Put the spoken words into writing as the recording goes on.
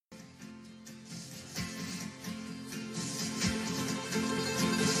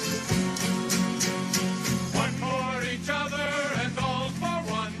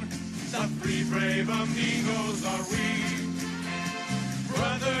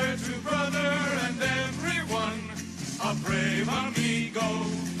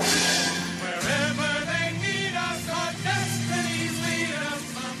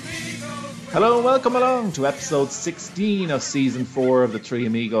Hello and welcome along to episode 16 of season 4 of the Three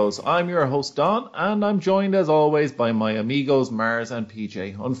Amigos. I'm your host Don, and I'm joined as always by my amigos Mars and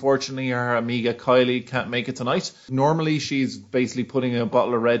PJ. Unfortunately, our amiga Kylie can't make it tonight. Normally she's basically putting a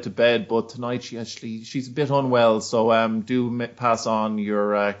bottle of red to bed, but tonight she's a bit unwell, so do pass on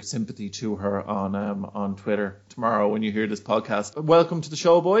your sympathy to her on Twitter tomorrow when you hear this podcast. Welcome to the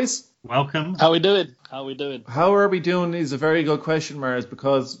show, boys. Welcome. How we doing? How are we doing is a very good question, Mars,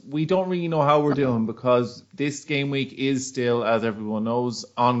 because we don't really know how we're doing, because this game week is still, as everyone knows,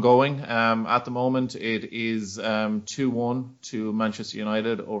 ongoing. At the moment, it is 2-1 to Manchester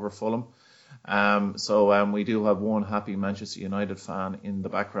United over Fulham. So we do have one happy Manchester United fan in the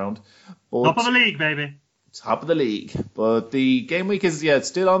background. But top of the league, baby. Top of the league. But the game week is, it's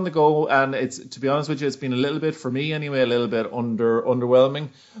still on the go, and it's, to be honest with you, it's been a little bit, for me anyway, a little bit underwhelming.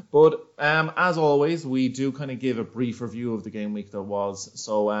 But as always, we do kind of give a brief review of the game week that was.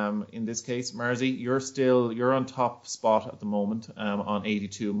 So in this case, Marzi, you're on top spot at the moment, on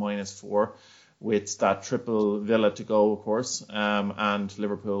 82 minus 4, with that triple Villa to go, of course, and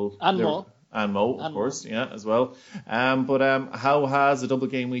Liverpool. And Mo, of course, as well. But how has the double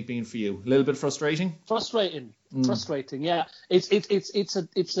game week been for you? A little bit frustrating? Frustrating, yeah. It's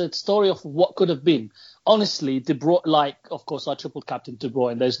a story of what could have been. Honestly, De Bruyne, of course, I triple captain De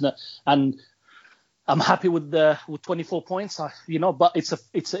Bruyne. And I'm happy with 24 points, but it's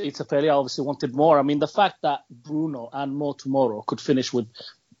a failure. I obviously wanted more. I mean, the fact that Bruno and Mo tomorrow could finish with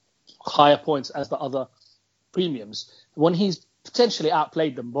higher points as the other premiums, when he's potentially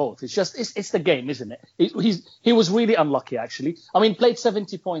outplayed them both. It's the game, isn't it? He was really unlucky, actually. I mean, played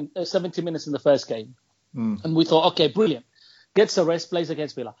 70 minutes in the first game, and we thought, okay, brilliant. Gets a rest, plays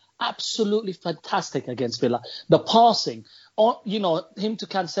against Villa. Absolutely fantastic against Villa. The passing, him to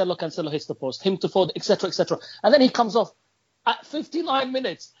Cancelo hits the post, him to Ford, etc., etc. And then he comes off at 59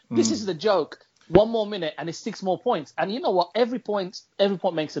 minutes. This is the joke. One more minute and it's 6 more points. And you know what? Every point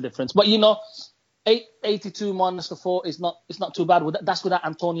makes a difference. But 82 minus the 4 is not too bad. That's without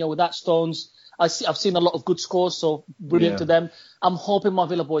Antonio, without Stones. I've seen a lot of good scores, so brilliant to them. I'm hoping my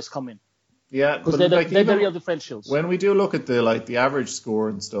Villa boys come in. Yeah, because they're the real differentials. When we do look at the average score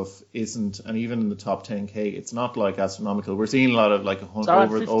and stuff, and even in the top 10k, it's not like astronomical. We're seeing a lot of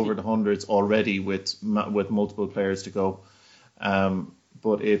over the hundreds already with multiple players to go.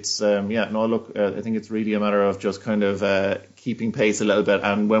 But it's, I think it's really a matter of just kind of keeping pace a little bit.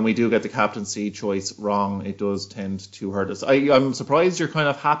 And when we do get the captaincy choice wrong, it does tend to hurt us. I'm surprised you're kind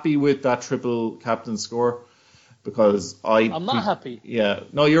of happy with that triple captain score, because I'm not happy. Yeah.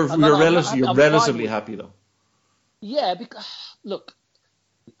 No, you're relatively happy though. Yeah, because, look.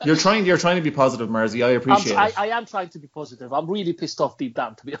 You're trying to be positive, Marzi. I appreciate it. I am trying to be positive. I'm really pissed off deep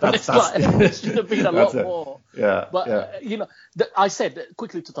down, to be honest. It should have been a lot more. Yeah. But, I said,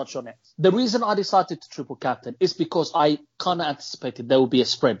 quickly to touch on it, the reason I decided to triple captain is because I kind of anticipated there would be a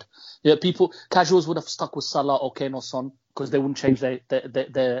spread. Casuals would have stuck with Salah or Kane or Son, because they wouldn't change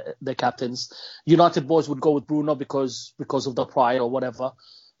their captains. United boys would go with Bruno because of the pride or whatever.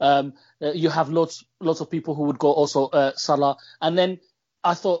 You have lots of people who would go also Salah. And then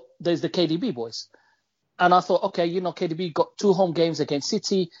I thought there's the KDB boys. And I thought, okay, KDB got 2 home games against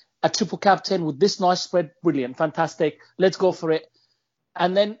City, a triple captain with this nice spread. Brilliant, fantastic. Let's go for it.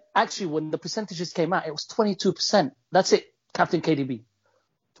 And then actually when the percentages came out, it was 22%. That's it, Captain KDB.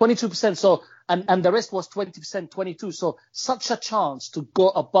 22%. So, and the rest was 20%, 22%. So such a chance to go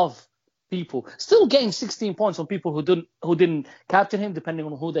above people. Still getting 16 points on people who didn't captain him, depending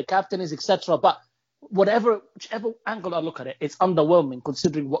on who their captain is, etc. But whichever angle I look at it, it's underwhelming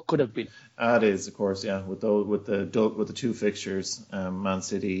considering what could have been. It is, of course, yeah. With the 2 fixtures, Man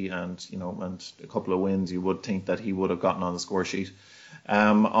City and a couple of wins, you would think that he would have gotten on the score sheet.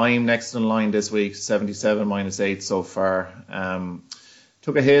 I'm next in line this week, 77 minus 8 so far.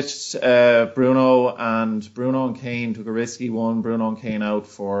 Took a hit. Bruno and Kane took a risky one. Bruno and Kane out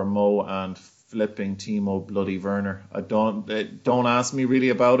for Mo and flipping Timo bloody Werner. Don't ask me really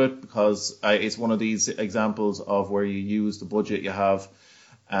about it, because it's one of these examples of where you use the budget you have.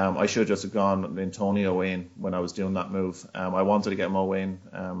 I should just have gone Antonio in when I was doing that move. I wanted to get Mo in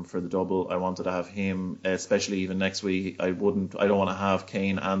for the double. I wanted to have him, especially even next week. I don't want to have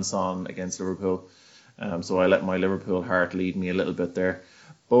Kane and Son against Liverpool. So I let my Liverpool heart lead me a little bit there.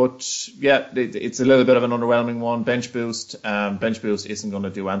 But yeah, it's a little bit of an underwhelming one. Bench boost isn't going to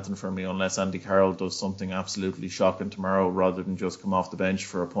do anything for me unless Andy Carroll does something absolutely shocking tomorrow, rather than just come off the bench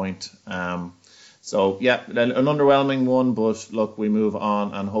for a point. So, yeah, an underwhelming one, but look, we move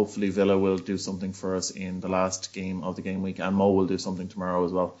on, and hopefully Villa will do something for us in the last game of the game week, and Mo will do something tomorrow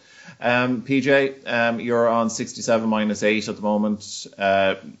as well. PJ, you're on 67 minus 8 at the moment.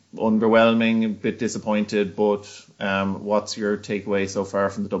 Underwhelming, a bit disappointed, but what's your takeaway so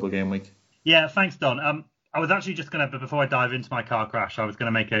far from the double game week? Yeah, thanks, Don. I was actually just going to, but before I dive into my car crash, I was going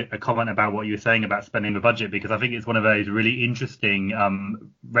to make a comment about what you were saying about spending the budget, because I think it's one of those really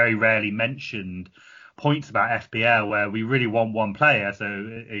interesting, very rarely mentioned points about FPL where we really want one player. So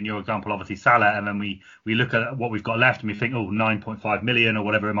in your example, obviously Salah, and then we look at what we've got left and we think, 9.5 million or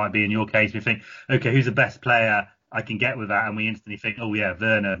whatever it might be in your case. We think, okay, who's the best player I can get with that? And we instantly think,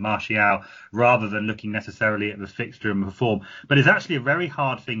 Werner, Martial, rather than looking necessarily at the fixture and the form. But it's actually a very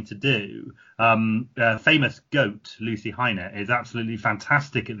hard thing to do. Famous GOAT, Lucy Heine, is absolutely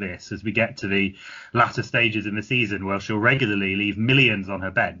fantastic at this as we get to the latter stages in the season, where she'll regularly leave millions on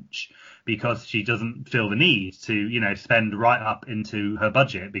her bench because she doesn't feel the need to, spend right up into her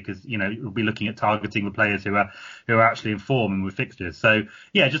budget, because, we'll be looking at targeting the players who are actually in form and with fixtures. So,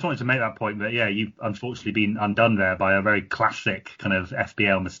 yeah, just wanted to make that point that, you've unfortunately been undone there by a very classic kind of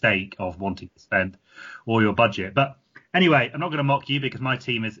FPL mistake of wanting to spend all your budget. But anyway, I'm not going to mock you, because my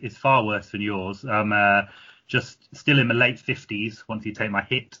team is far worse than yours. I'm just still in the late 50s once you take my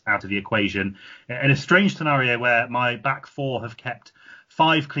hit out of the equation, in a strange scenario where my back four have kept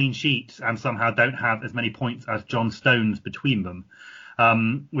 5 clean sheets and somehow don't have as many points as John Stones between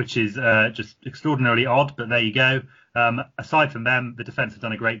them, which is just extraordinarily odd. But there you go. Aside from them, the defence have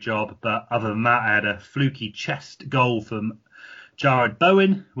done a great job. But other than that, I had a fluky chest goal from Jared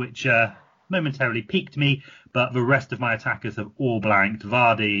Bowen, which momentarily piqued me. But the rest of my attackers have all blanked.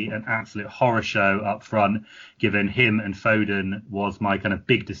 Vardy, an absolute horror show up front, given him and Foden was my kind of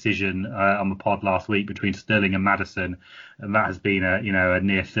big decision on the pod last week between Sterling and Maddison. And that has been a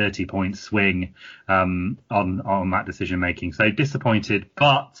near 30-point swing on that decision making. So disappointed.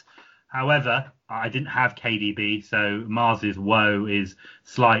 But, however, I didn't have KDB, so Mars's woe is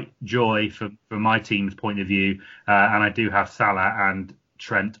slight joy from my team's point of view. And I do have Salah and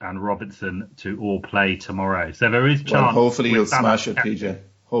Trent and Robertson to all play tomorrow. So there is chance. Well, hopefully you'll smash it, PJ.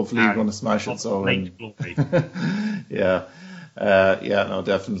 Hopefully you're going to smash it. So yeah. No,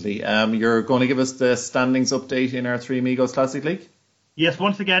 definitely. You're going to give us the standings update in our Three Amigos Classic League? Yes,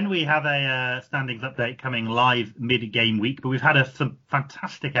 once again, we have a standings update coming live mid-game week, but we've had some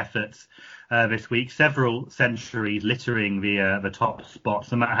fantastic efforts this week, several centuries littering the top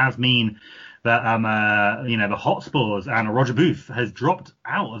spots, and that has mean that the Hotspurs and Roger Booth has dropped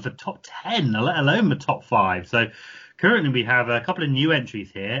out of the top 10, let alone the top 5. So currently we have a couple of new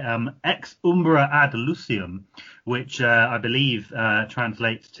entries here. Ex Umbra ad Lucium, which I believe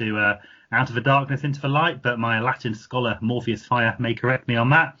translates to out of the darkness into the light, but my Latin scholar Morpheus Fire may correct me on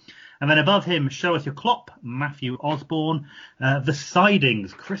that. And then above him, Show Us Your Klopp, Matthew Osborne. The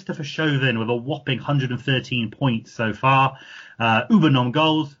Sidings, Christopher Chauvin with a whopping 113 points so far. Ubernom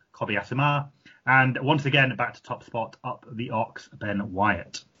goals, Kobe Asimar. And once again, back to top spot, up the Ox, Ben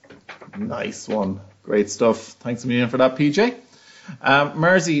Wyatt. Nice one. Great stuff. Thanks a million for that, PJ.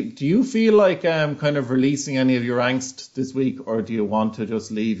 Mersey, do you feel like kind of releasing any of your angst this week, or do you want to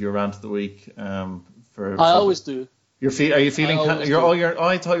just leave your rant of the week? I always do. Are you feeling?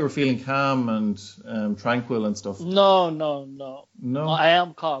 I thought you were feeling calm and tranquil and stuff. No. I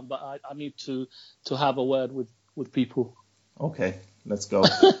am calm, but I need to have a word with people. Okay, let's go.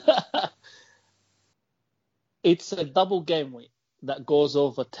 It's a double game week that goes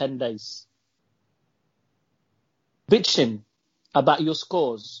over 10 days. Bitching about your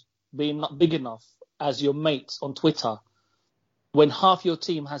scores being not big enough as your mates on Twitter when half your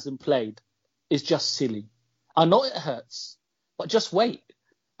team hasn't played is just silly. I know it hurts, but just wait.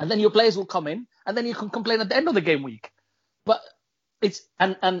 And then your players will come in, and then you can complain at the end of the game week. But it's,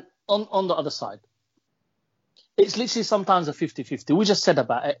 and on the other side, it's literally sometimes a 50-50. We just said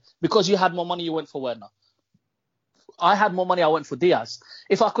about it. Because you had more money, you went for Werner. I had more money, I went for Diaz.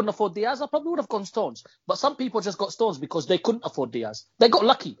 If I couldn't afford Diaz, I probably would have gone Stones. But some people just got Stones because they couldn't afford Diaz. They got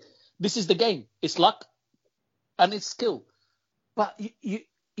lucky. This is the game. It's luck and it's skill. But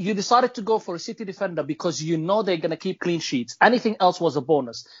you decided to go for a City defender because you know they're going to keep clean sheets. Anything else was a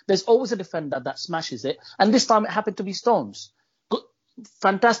bonus. There's always a defender that smashes it. And this time it happened to be Stones. Good,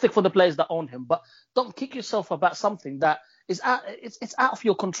 fantastic for the players that own him. But don't kick yourself about something that is it's out of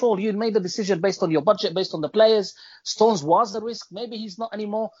your control. You made the decision based on your budget, based on the players. Stones was the risk. Maybe he's not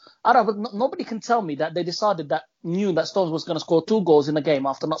anymore. I don't know. Nobody can tell me that they decided that knew that Stones was going to score 2 goals in a game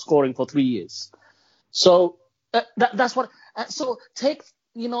after not scoring for 3 years. So that's what. So take,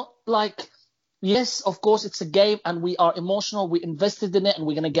 Yes, of course, it's a game and we are emotional. We invested in it and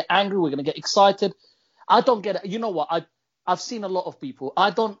we're going to get angry. We're going to get excited. I don't get it. You know what? I've seen a lot of people.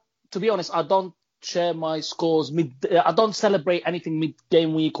 To be honest, I don't share my scores I don't celebrate anything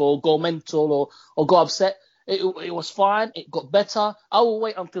mid-game week or go mental or go upset. It was fine. It got better. I will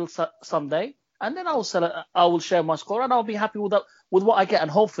wait until Sunday and then I will share my score and I'll be happy with what I get.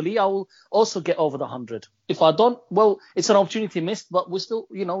 And hopefully I will also get over the 100. If I don't, well, it's an opportunity missed, but we still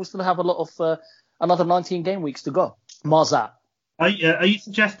have a lot of another 19 game weeks to go. Mars out. Are you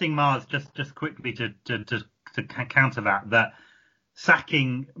suggesting, Mars, just quickly to counter that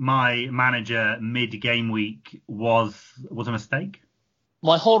sacking my manager mid-game week was a mistake?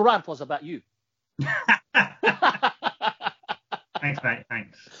 My whole rant was about you. Thanks, mate.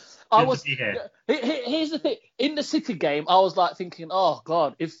 Thanks. Here's the thing. In the City game, I was like thinking, oh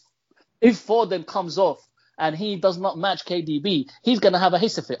God, if Foden comes off and he does not match KDB, he's gonna have a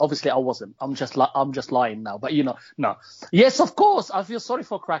hissy fit. Obviously, I wasn't. I'm just lying now. But no. Yes, of course, I feel sorry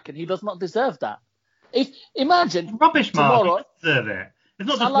for Kraken. He does not deserve that. Imagine rubbish, tomorrow. Mark. He deserve it. It's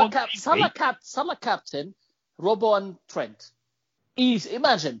not Salah captain, Robbo and Trent. Easy.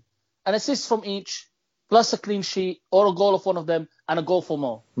 Imagine an assist from each, plus a clean sheet or a goal of one of them and a goal for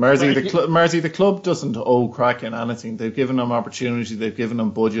more. Mersey, the club doesn't owe Kraken anything. They've given him opportunity. They've given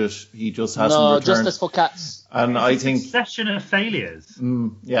him budget. He just hasn't returned. No, justice for cats. And I think a succession of failures.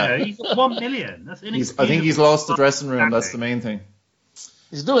 Yeah, he's got 1 million. That's I think he's lost the dressing room. That's the main thing.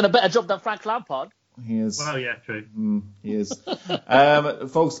 He's doing a better job than Frank Lampard. He is. Well, yeah, true. He is.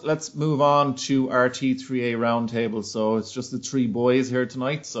 Folks, let's move on to our T3A roundtable. So it's just the three boys here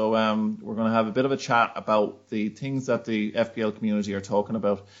tonight. So we're going to have a bit of a chat about the things that the FPL community are talking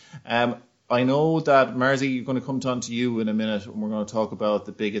about. I know that, Marzi, you're going to come on to you in a minute, and we're going to talk about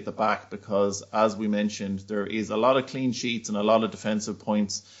the big at the back because, as we mentioned, there is a lot of clean sheets and a lot of defensive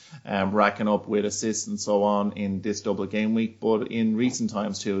points racking up with assists and so on in this double game week. But in recent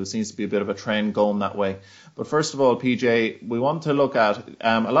times, too, there seems to be a bit of a trend going that way. But first of all, PJ, we want to look at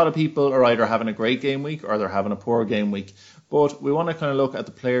a lot of people are either having a great game week or they're having a poor game week. But we want to kind of look at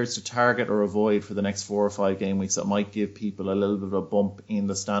the players to target or avoid for the next 4 or 5 game weeks that might give people a little bit of a bump in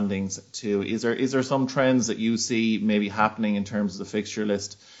the standings too. Is there some trends that you see maybe happening in terms of the fixture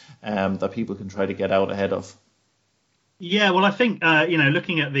list that people can try to get out ahead of? Yeah, well, I think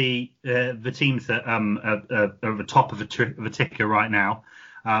looking at the teams that are at the top of the ticker right now,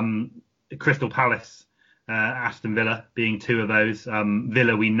 Crystal Palace, Aston Villa being two of those.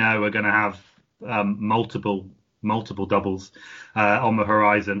 Villa, we know, are going to have multiple doubles on the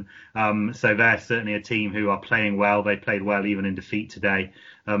horizon. So they're certainly a team who are playing well. They played well even in defeat today,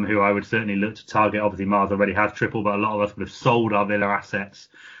 who I would certainly look to target. Obviously, Mars already has triple, but a lot of us would have sold our Villa assets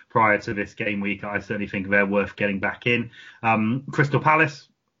prior to this game week. I certainly think they're worth getting back in. Crystal Palace,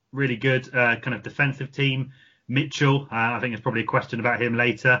 really good kind of defensive team. Mitchell, I think there's probably a question about him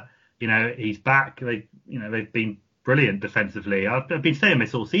later. He's back. They've been brilliant defensively. I've been saying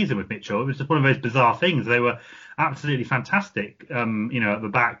this all season with Mitchell. It was just one of those bizarre things. They were absolutely fantastic, at the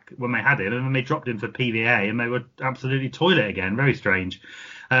back when they had him, and then they dropped him for PVA and they were absolutely toilet again. Very strange.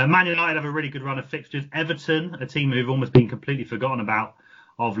 Man United have a really good run of fixtures. Everton, a team who've almost been completely forgotten about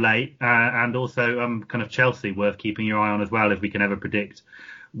of late, and also kind of Chelsea, worth keeping your eye on as well if we can ever predict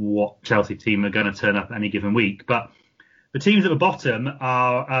what Chelsea team are going to turn up any given week. But the teams at the bottom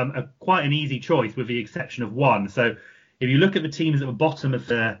are quite an easy choice with the exception of one. So if you look at the teams at the bottom of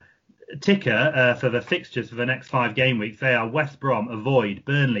the ticker for the fixtures for the next 5 game weeks, they are West Brom, avoid;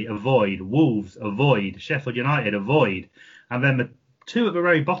 Burnley, avoid; Wolves, avoid; Sheffield United, avoid. And then the two at the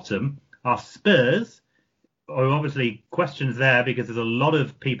very bottom are Spurs, or obviously questions there because there's a lot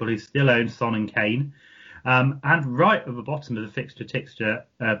of people who still own Son and Kane. And right at the bottom of the fixture ticker,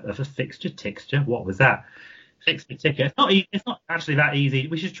 what was that? Fixture ticker. It's not actually that easy.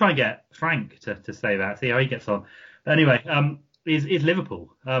 We should try and get Frank to say that, see how he gets on. But anyway, is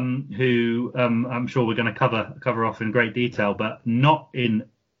Liverpool, who I'm sure we're going to cover off in great detail, but not in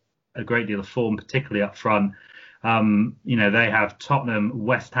a great deal of form, particularly up front. They have Tottenham,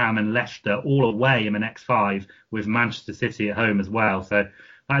 West Ham and Leicester all away in the next 5 with Manchester City at home as well. So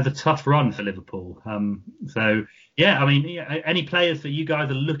that is a tough run for Liverpool. Any players that you guys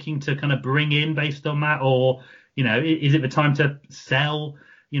are looking to kind of bring in based on that, or, is it the time to sell,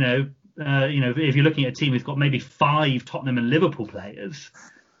 if you're looking at a team who's got maybe 5 Tottenham and Liverpool players,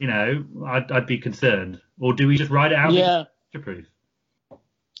 I'd be concerned. Or do we just ride it out? Yeah. Proof?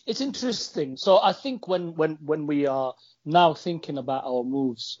 It's interesting. So I think when we are now thinking about our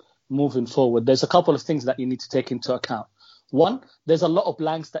moves moving forward, there's a couple of things that you need to take into account. One, there's a lot of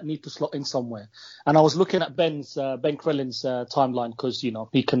blanks that need to slot in somewhere. And I was looking at Ben Crellin's timeline because,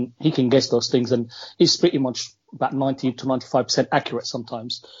 he can guess those things, and he's pretty much about 90 to 95% accurate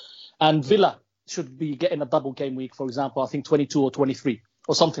sometimes. And Villa should be getting a double game week, for example, I think 22 or 23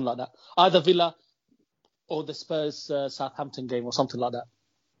 or something like that. Either Villa or the Spurs Southampton game or something like that.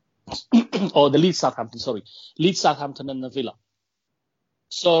 Or the Leeds Southampton and the Villa.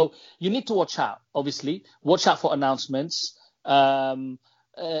 So you need to watch out, obviously. Watch out for announcements. Like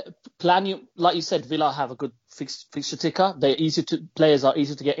you said, Villa have a good fixture ticker. Players are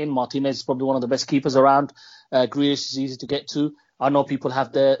easy to get in. Martinez is probably one of the best keepers around. Grealish is easy to get to. I know people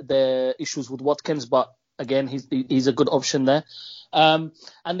have their issues with Watkins, but again, he's a good option there. And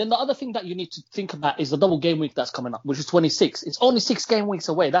then the other thing that you need to think about is the double game week that's coming up, which is 26. It's only 6 game weeks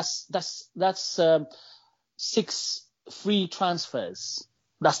away. That's 6 free transfers.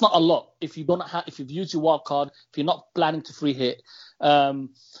 That's not a lot if you've used your wild card, if you're not planning to free hit, and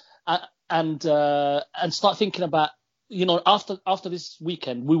start thinking about, after this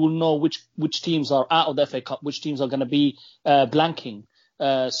weekend, we will know which teams are out of the FA Cup, which teams are going to be blanking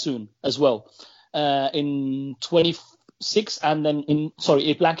soon as well in 26, and then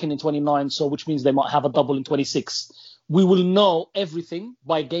blanking in 29. So which means they might have a double in 26. We will know everything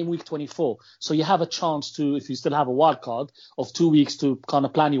by game week 24. So you have a chance to, if you still have a wild card, of 2 weeks to kind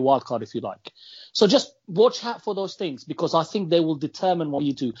of plan your wild card if you like. So just watch out for those things, because I think they will determine what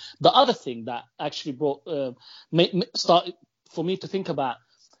you do. The other thing that actually started for me to think about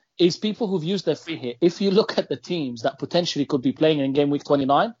is people who've used their free hit. If you look at the teams that potentially could be playing in game week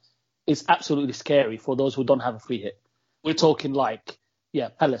 29, it's absolutely scary for those who don't have a free hit. We're talking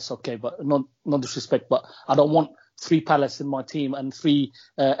Palace, okay, but not disrespect, but I don't want 3 Palace in my team and 3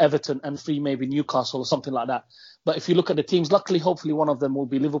 Everton and 3 maybe Newcastle or something like that. But if you look at the teams, luckily, hopefully one of them will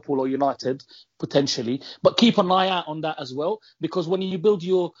be Liverpool or United, potentially. But keep an eye out on that as well, because when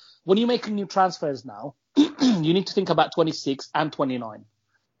you're making new transfers now, you need to think about 26 and 29,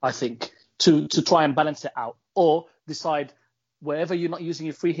 I think, to try and balance it out. Or decide wherever you're not using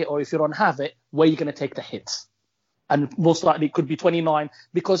your free hit, or if you don't have it, where you're going to take the hits. And most likely it could be 29,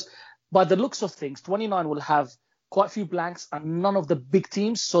 because by the looks of things, 29 will have quite a few blanks and none of the big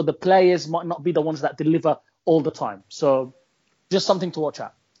teams, so the players might not be the ones that deliver all the time. So just something to watch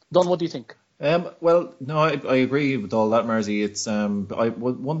out. Don, what do you think? Well, no, I agree with all that, Marzi. It's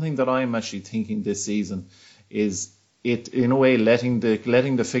one thing that I'm actually thinking this season is it, in a way, letting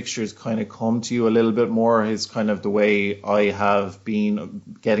the fixtures kind of come to you a little bit more is kind of the way I have been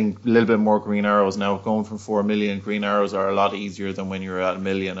getting a little bit more green arrows now. Going from 4 million green arrows are a lot easier than when you're at 1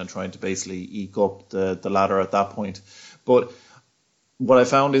 million and trying to basically eke up the ladder at that point. But what I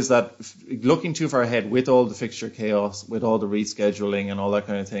found is that looking too far ahead with all the fixture chaos, with all the rescheduling and all that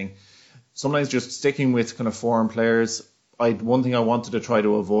kind of thing, sometimes just sticking with kind of foreign players. One thing I wanted to try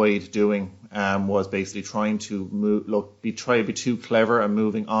to avoid doing was basically trying to try to be too clever and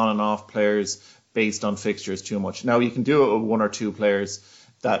moving on and off players based on fixtures too much. Now you can do it with 1 or 2 players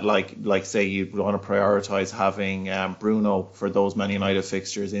that like say you want to prioritize having Bruno for those Man United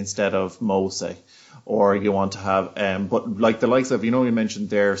fixtures instead of Mo, say, or you want to have but like the likes of, you mentioned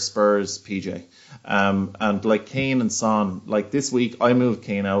there Spurs, PJ, and like Kane and Son, like this week I moved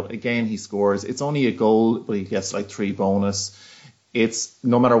Kane out again. He scores, it's only a goal, but he gets like 3 bonus. It's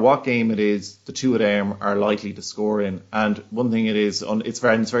no matter what game it is, the 2 of them are likely to score in. And one thing it's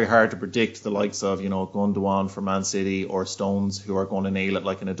very hard to predict the likes of Gundogan for Man City or Stones, who are going to nail it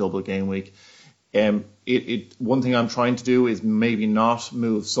like in a double game week. One thing I'm trying to do is maybe not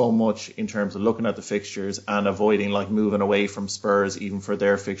move so much in terms of looking at the fixtures and avoiding like moving away from Spurs even for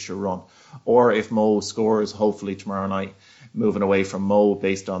their fixture run. Or if Mo scores, hopefully tomorrow night, moving away from Mo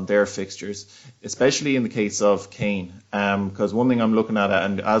based on their fixtures, especially in the case of Kane. Because one thing I'm looking at,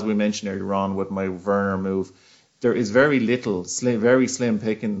 and as we mentioned earlier on with my Werner move, there is very little, very slim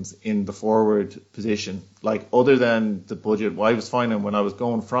pickings in the forward position. Like other than the budget, what I was finding when I was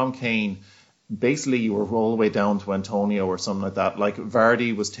going from Kane, basically you were all the way down to Antonio or something like that. Like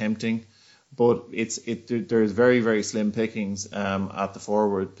Vardy was tempting, but there's very, very slim pickings at the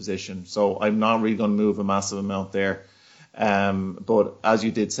forward position. So I'm not really going to move a massive amount there. But as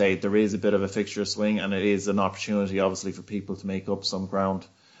you did say, there is a bit of a fixture swing, and it is an opportunity obviously for people to make up some ground.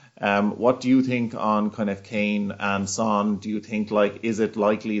 What do you think on kind of Kane and Son? Do you think is it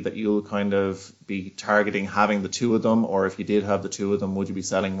likely that you'll kind of be targeting having the 2 of them, or if you did have the 2 of them, would you be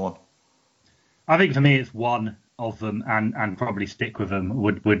selling one? I think for me it's one of them, and probably stick with them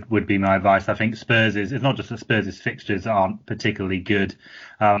would be my advice. I think it's not just that Spurs' fixtures aren't particularly good.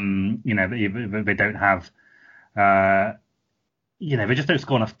 They don't have, they just don't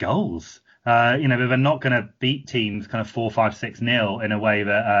score enough goals. they're not going to beat teams kind of 4-5-6-0 in a way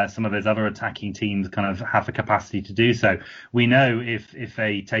that some of those other attacking teams kind of have the capacity to do so. We know if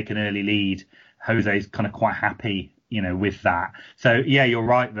they take an early lead, Jose's kind of quite happy, with that. So yeah, you're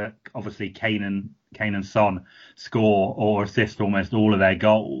right that obviously Kane and Son score or assist almost all of their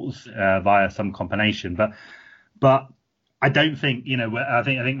goals via some combination, but I don't think, I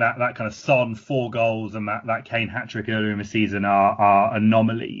think that kind of Son 4 goals and that Kane hat-trick earlier in the season are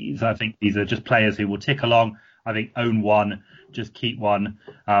anomalies. I think these are just players who will tick along. I think own one, just keep one.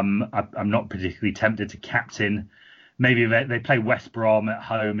 I'm not particularly tempted to captain. Maybe they play West Brom at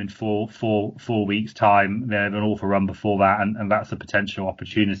home in four weeks' time. They have an awful run before that, and that's a potential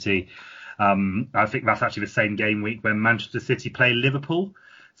opportunity. I think that's actually the same game week when Manchester City play Liverpool.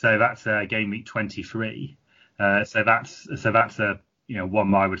 So that's game week 23. So that's a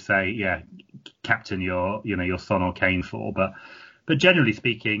one I would say captain your Son or Kane for, but generally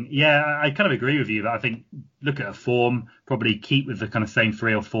speaking, I kind of agree with you that I think look at a form, probably keep with the kind of same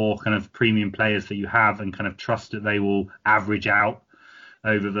 3 or 4 kind of premium players that you have, and kind of trust that they will average out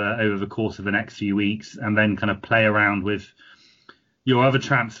over the course of the next few weeks, and then kind of play around with your other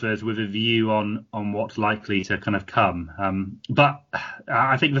transfers with a view on what's likely to kind of come. But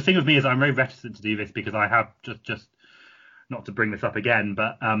I think the thing with me is I'm very reticent to do this because I have just not to bring this up again,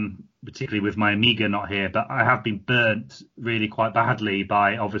 but particularly with my Amiga not here, but I have been burnt really quite badly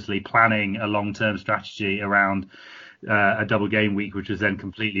by obviously planning a long-term strategy around a double game week, which was then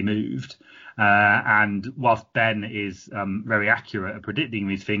completely moved. And whilst Ben is very accurate at predicting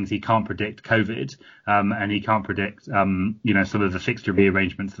these things, he can't predict COVID, and he can't predict, some of the fixture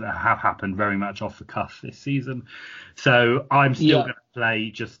rearrangements that have happened very much off the cuff this season. So I'm still going to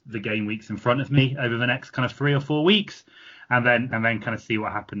play just the game weeks in front of me over the next kind of 3 or 4 weeks, and then kind of see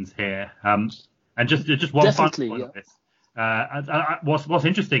what happens here. And just one final point of this. What's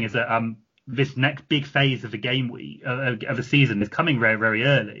interesting is that this next big phase of the game week of the season is coming very, very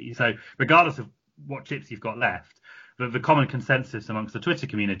early. So regardless of what chips you've got left, the common consensus amongst the Twitter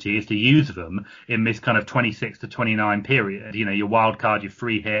community is to use them in this kind of 26 to 29 period. Your wild card, your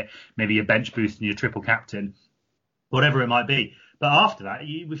free hit, maybe your bench boost and your triple captain, whatever it might be. But after that,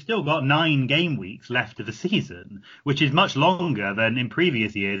 we've still got 9 game weeks left of the season, which is much longer than in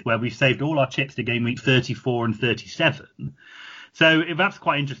previous years where we've saved all our chips to game week 34 and 37. So that's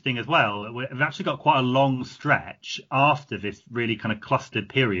quite interesting as well. We've actually got quite a long stretch after this really kind of clustered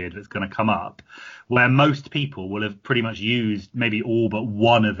period that's going to come up, where most people will have pretty much used maybe all but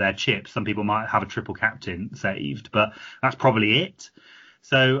one of their chips. Some people might have a triple captain saved, but that's probably it.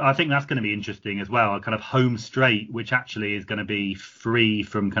 So I think that's going to be interesting as well, a kind of home straight, which actually is going to be free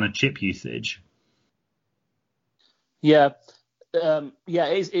from kind of chip usage. Yeah.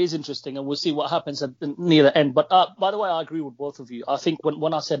 It is interesting, and we'll see what happens near the end. But by the way, I agree with both of you. I think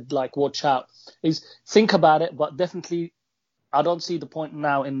when I said watch out, is think about it, but definitely I don't see the point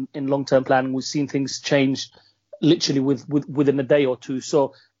now in long-term planning. We've seen things change literally within a day or two.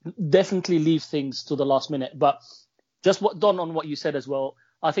 So definitely leave things to the last minute. But just Don, on what you said as well,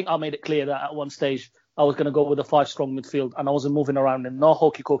 I think I made it clear that at one stage I was going to go with a 5-strong midfield, and I wasn't moving around and no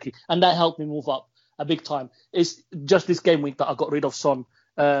hokey-cokey, and that helped me move up a big time. It's just this game week that I got rid of Son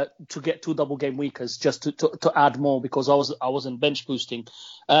to get 2 double game weekers, just to add more, because I wasn't bench boosting.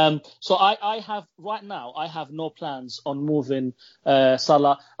 So I have right now I have no plans on moving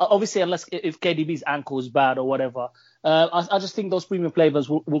Salah, obviously, unless if KDB's ankle is bad or whatever. I just think those premium players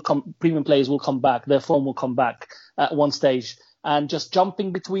will come back. Their form will come back at one stage, and just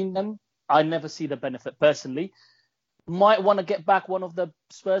jumping between them, I never see the benefit personally. Might want to get back one of the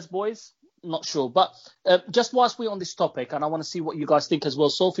Spurs boys. Not sure, but just whilst we're on this topic, and I want to see what you guys think as well.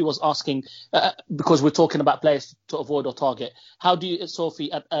 Sophie was asking, because we're talking about players to avoid or target. How do you,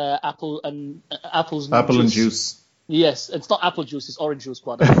 Sophie, at Apple and juice? Yes, it's not apple juice, it's orange juice,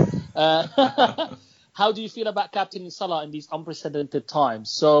 brother. How do you feel about captaining Salah in these unprecedented times?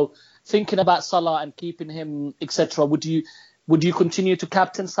 So thinking about Salah and keeping him, etc. Would you continue to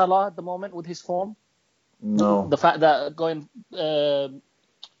captain Salah at the moment with his form? No. The fact that going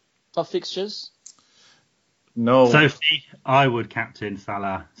tough fixtures? No. Sophie, I would captain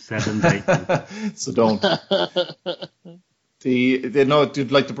Salah 7 days. So don't. Like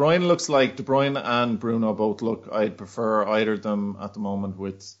De Bruyne looks like De Bruyne and Bruno both look. I'd prefer either of them at the moment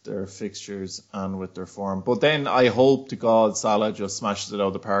with their fixtures and with their form. But then I hope to God Salah just smashes it out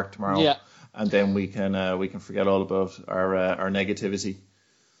of the park tomorrow. Yeah. And then we can forget all about our negativity.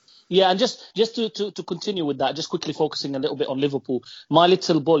 Yeah, and just to continue with that, just quickly focusing a little bit on Liverpool. My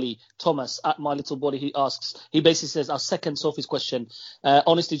Little Bully, Thomas, at My Little Bully, he basically says, our second Sophie's question,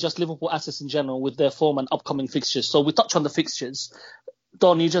 honestly, just Liverpool assets in general with their form and upcoming fixtures. So we touch on the fixtures.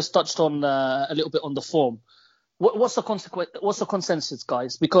 Don, you just touched on a little bit on the form. What's the consensus,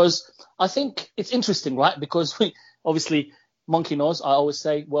 guys? Because I think it's interesting, right? Because we obviously, Monkey knows. I always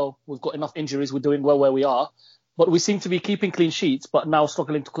say, well, we've got enough injuries. We're doing well where we are. But we seem to be keeping clean sheets, but now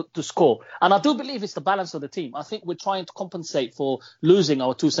struggling to score. And I do believe it's the balance of the team. I think we're trying to compensate for losing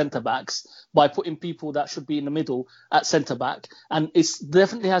our two centre-backs by putting people that should be in the middle at centre-back. And it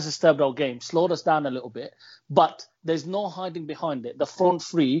definitely has disturbed our game, slowed us down a little bit. But there's no hiding behind it. The front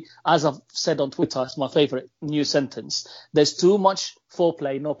three, as I've said on Twitter, it's my favourite new sentence. There's too much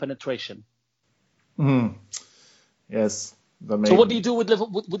foreplay, no penetration. Yes. So what do you do with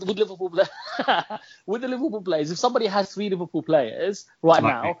Liverpool? With Liverpool, with the Liverpool players? If somebody has three Liverpool players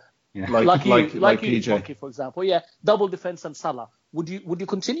now, like PJ, Monkey, for example, double defence and Salah, would you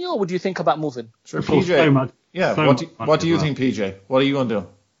continue or would you think about moving? Sure, PJ. So much, what do you think, PJ? What are you going to do?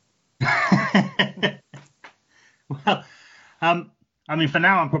 Well, I mean, for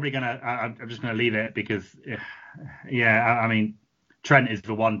now, I'm probably I'm just gonna leave it because, I mean, Trent is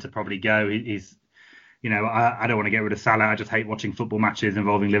the one to probably go. He's. I don't want to get rid of Salah. I just hate watching football matches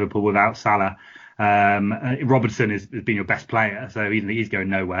involving Liverpool without Salah. Robertson has been your best player, so he's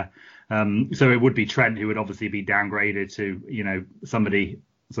going nowhere. So it would be Trent who would obviously be downgraded to, somebody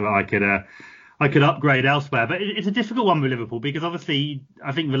so that I could upgrade elsewhere. But it's a difficult one with Liverpool because obviously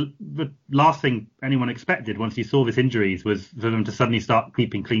I think the last thing anyone expected once you saw this injuries was for them to suddenly start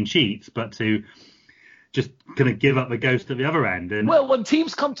keeping clean sheets, but to just kind of give up the ghost at the other end. And well, when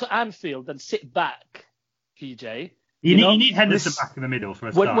teams come to Anfield and sit back, PJ, you need Henderson back in the middle for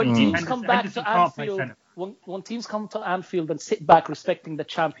a start. When teams come back to Anfield, when teams come to Anfield and sit back, respecting the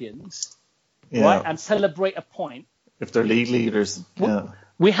champions, right, and celebrate a point, if they're league leaders,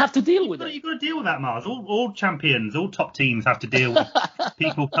 we have to deal with it. You've got to deal with that, Mars. All champions, all top teams have to deal with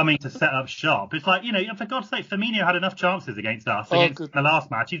people coming to set up shop. It's like, for God's sake, Firmino had enough chances against us the last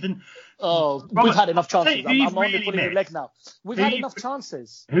match. We've had enough chances. I'm only putting your leg now. We've had enough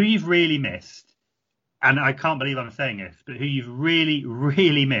chances. Who you've really missed, and I can't believe I'm saying this, but who you've really,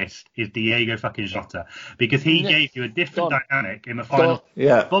 really missed is Diego fucking Jota, because he gave you a different dynamic in the final.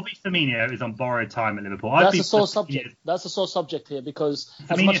 Yeah. Bobby Firmino is on borrowed time at Liverpool. That's a sore subject. That's a sore subject here because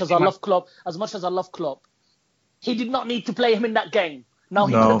as much as I love Klopp, he did not need to play him in that game. Now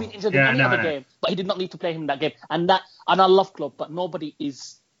he could have been injured in any other game, but he did not need to play him in that game. And I love Klopp, but nobody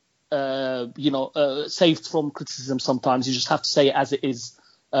is, saved from criticism. Sometimes you just have to say it as it is.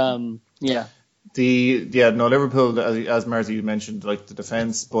 Liverpool, as Marzi mentioned, like the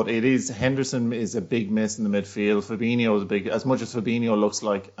defence, but Henderson is a big miss in the midfield. Fabinho is as much as Fabinho looks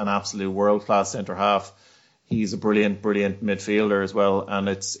like an absolute world-class centre-half, he's a brilliant midfielder as well, and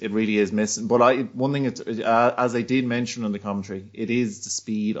it really is missing. But one thing, as I did mention in the commentary, it is the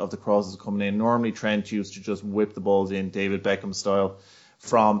speed of the crosses coming in. Normally Trent used to just whip the balls in, David Beckham style,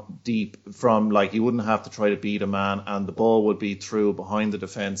 from deep, you wouldn't have to try to beat a man and the ball would be through behind the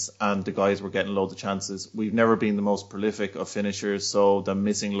defence and the guys were getting loads of chances. We've never been the most prolific of finishers, so them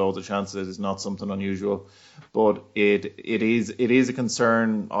missing loads of chances is not something unusual. But it is a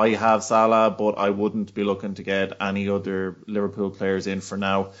concern. I have Salah, but I wouldn't be looking to get any other Liverpool players in for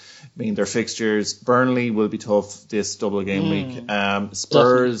now. I mean, their fixtures, Burnley will be tough this double game week.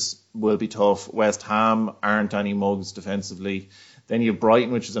 Spurs will be tough. West Ham aren't any mugs defensively. Then you have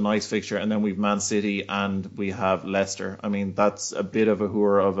Brighton, which is a nice fixture, and then we've Man City and we have Leicester. I mean, that's a bit of a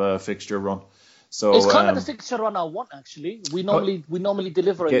hooer of a fixture run. So it's kind of the fixture run I want, actually. We normally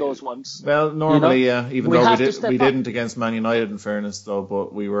deliver in those ones. Well, normally, even though we didn't against Man United, in fairness, though.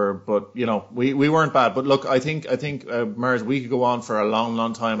 But we weren't bad. But look, I think Mars, we could go on for a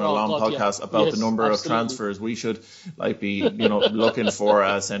long time and a long podcast about the number of transfers we should be looking for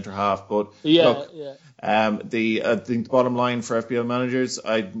a centre half. But the bottom line for FPL managers,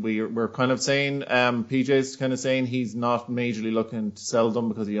 we're kind of saying, PJ's kind of saying he's not majorly looking to sell them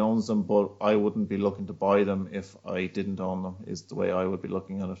because he owns them, but I wouldn't be looking to buy them if I didn't own them, is the way I would be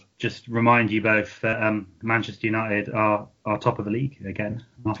looking at it. Just remind you both that Manchester United are top of the league again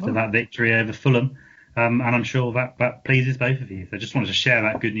after that victory over Fulham. And I'm sure that pleases both of you. So I just wanted to share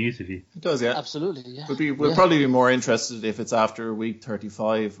that good news with you. It does, yeah. Absolutely, yeah. We'll probably be more interested if it's after week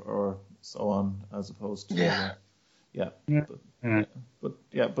 35 or so on, as opposed to...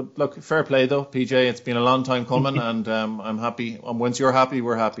 But look, fair play though, PJ. It's been a long time coming, and I'm happy. And once you're happy,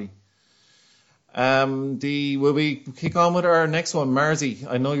 we're happy. Will we kick on with our next one, Marzi?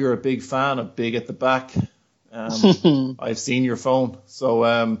 I know you're a big fan of Big at the Back. I've seen your phone,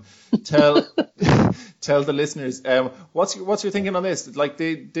 so tell the listeners what's your thinking on this. Like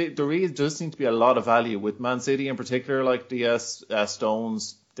there really does seem to be a lot of value with Man City in particular, like the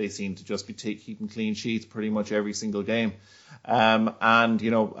Stones. they seem to just be keeping clean sheets pretty much every single game. And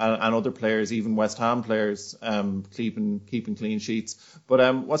other players, even West Ham players, keeping clean sheets.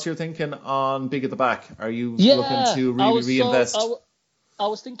 But what's your thinking on big at the back? Are you looking to really reinvest? I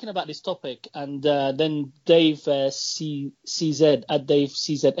was thinking about this topic, and then Dave CZ at Dave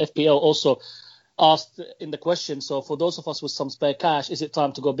CZ FPL also asked in the question. So for those of us with some spare cash, is it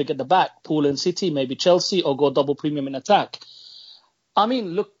time to go big at the back, Pool and City, maybe Chelsea, or go double premium in attack? I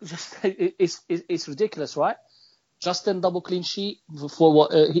mean, look, it's ridiculous, right? Justin double clean sheet for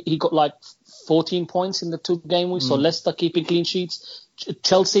what he got like 14 points in the 2 game weeks. So Leicester keeping clean sheets.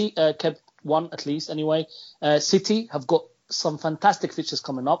 Chelsea kept 1 at least anyway. City have got some fantastic fixtures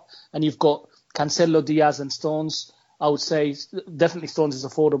coming up, and you've got Cancelo, Diaz, and Stones. I would say definitely Stones is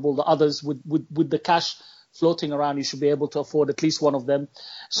affordable. The others, with the cash floating around, you should be able to afford at least one of them.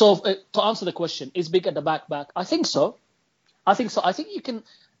 So to answer the question, is big at the back? I think so. I think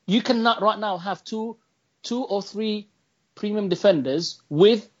you can not right now have two or three premium defenders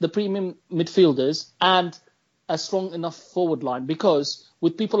with the premium midfielders and a strong enough forward line, because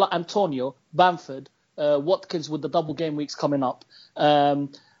with people like Antonio, Bamford, Watkins with the double game weeks coming up,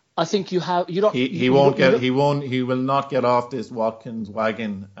 I think he will not get off this Watkins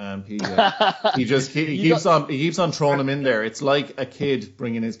wagon. He keeps on throwing him in there. It's like a kid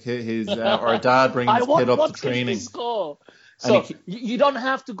bringing his or a dad bringing his kid up to training. So you don't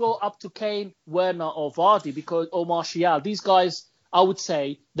have to go up to Kane, Werner, or Vardy or Martial. These guys, I would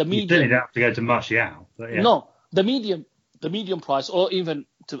say, the medium. You don't have to go to Martial. But yeah. No, the medium price, or even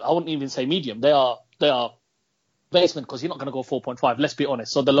I wouldn't even say medium. They are basement, because you're not going to go 4.5. Let's be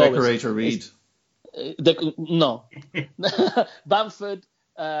honest. So the lowest. Decorator Reed. No. Bamford.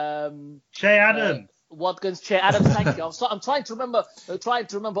 Che Adams. Watkins, Che Adams. Thank you. I'm trying to remember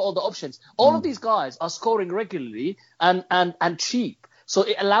all the options. All of these guys are scoring regularly and cheap. So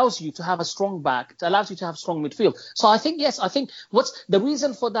it allows you to have a strong back. It allows you to have strong midfield. So I think what's the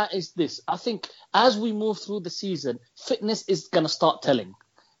reason for that is this. I think as we move through the season, fitness is going to start telling,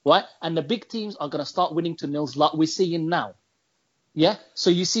 right? And the big teams are going to start winning to nils like we're seeing now. Yeah. So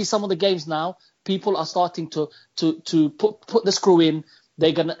you see some of the games now, people are starting to put the screw in.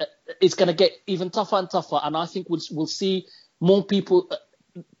 It's gonna get even tougher and tougher, and I think we'll see more people.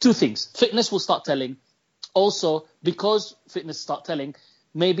 2 things: fitness will start telling. Also, because fitness start telling,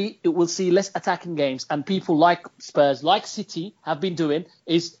 maybe it will see less attacking games, and people like Spurs, like City, have been doing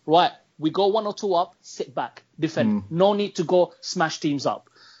is right. We go 1 or 2 up, sit back, defend. No need to go smash teams up.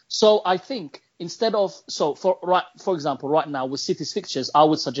 So I think instead of for example, right now with City's fixtures, I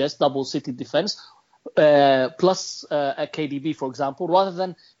would suggest double City defense. Plus a KDB, for example, rather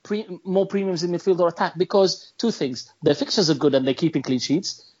than more premiums in midfield or attack, because 2 things: their fixtures are good and they're keeping clean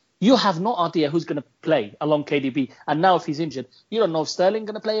sheets. You have no idea who's going to play along KDB, and now if he's injured, you don't know if Sterling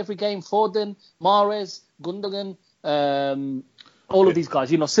going to play every game. Foden, Mahrez, Gundogan, all of these guys.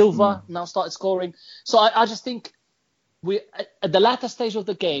 Silva now started scoring. So I just think at the latter stage of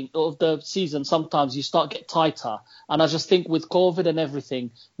the game, of the season, sometimes you start get tighter, and I just think with COVID and everything,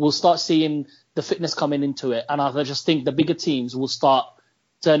 we'll start seeing the fitness coming into it, and I just think the bigger teams will start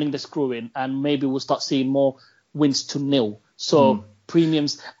turning the screw in, and maybe we'll start seeing more wins to nil. So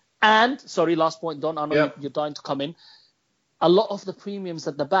premiums, and sorry, last point, Don. I know you're dying to come in. A lot of the premiums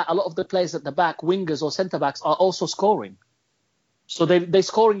at the back, a lot of the players at the back, wingers or centre backs, are also scoring. So they're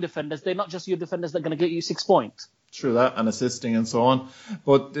scoring defenders. They're not just your defenders that are going to get you 6 points. Through that and assisting and so on.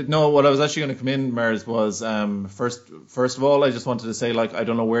 But no, what I was actually going to come in, Mers, was first of all, I just wanted to say, I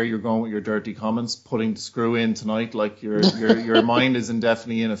don't know where you're going with your dirty comments, putting the screw in tonight. Your mind is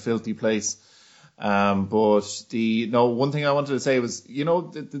definitely in a filthy place. But one thing I wanted to say was,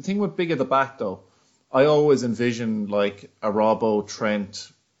 the thing with big at the back though, I always envision a Robbo,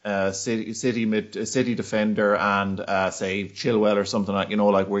 Trent, City defender, and say Chilwell or something like,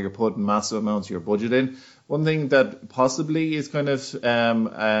 where you're putting massive amounts of your budget in. One thing that possibly is kind of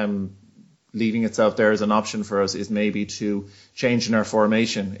leaving itself there as an option for us is maybe to change in our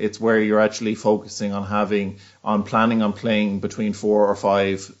formation. It's where you're actually focusing on planning on playing between 4 or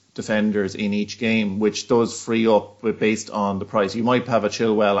 5 defenders in each game, which does free up based on the price. You might have a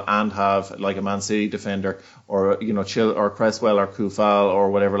Chilwell and have a Man City defender, or or Cresswell or Kufal or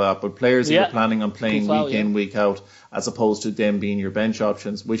whatever but players that you're planning on playing Kufal, week in, week out, as opposed to them being your bench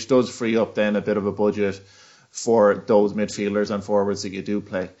options, which does free up then a bit of a budget for those midfielders and forwards that you do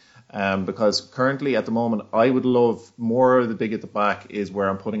play. Because currently at the moment, I would love more of the big at the back is where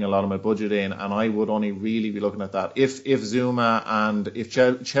I'm putting a lot of my budget in, and I would only really be looking at that if Zuma and if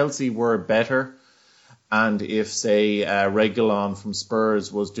Chelsea were better And if, say, Reguilon from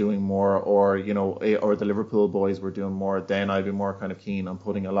Spurs was doing more, or or the Liverpool boys were doing more, then I'd be more kind of keen on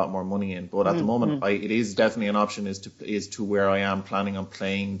putting a lot more money in. But at the moment, it is definitely an option is to where I am planning on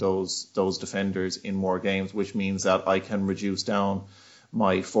playing those defenders in more games, which means that I can reduce down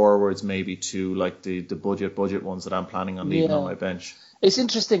my forwards maybe to like the budget ones that I'm planning on leaving on my bench. It's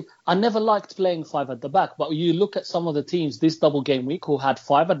interesting. I never liked playing 5 at the back, but you look at some of the teams this double game week who had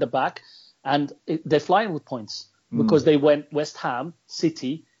 5 at the back, and they're flying with points because they went West Ham,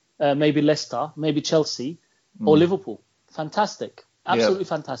 City, maybe Leicester, maybe Chelsea, or Liverpool. Fantastic. Absolutely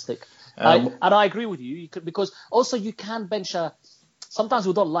fantastic. And I agree with you. Because also you can bench sometimes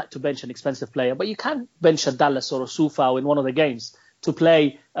we don't like to bench an expensive player, but you can bench a Dallas or a Soufal in one of the games to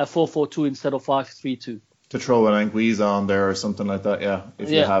play a 4-4-2 instead of 5-3-2. To throw an Anguissa on there or something like that,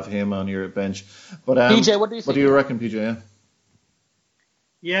 if you have him on your bench. But PJ, what do you think? What do you reckon, PJ?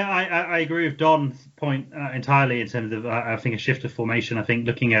 Yeah, I agree with Don's point entirely in terms of I think a shift of formation. I think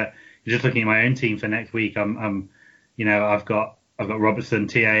looking at my own team for next week, I've got Robertson,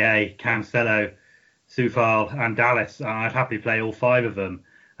 TAA, Cancelo, Soufal, and Dallas. I'd happily play all 5 of them.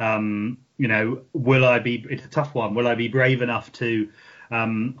 It's a tough one. Will I be brave enough to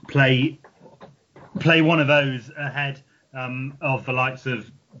play one of those ahead of the likes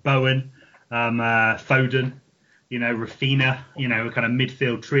of Bowen, Foden, Rafinha, a kind of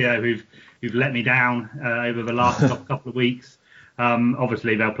midfield trio who've let me down over the last couple of weeks.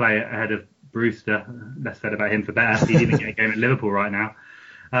 Obviously, they'll play ahead of Brewster. Less said about him for better. He's even getting a game at Liverpool right now.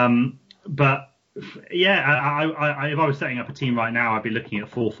 But yeah, if I was setting up a team right now, I'd be looking at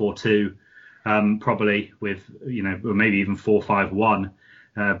 4-4-2, probably with or maybe even 4-5-1.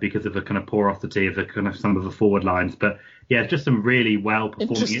 Because of the kind of porosity of the kind of some of the forward lines. But yeah, just some really well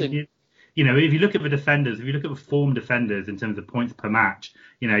performing. If you look at the defenders, if you look at the form defenders in terms of points per match,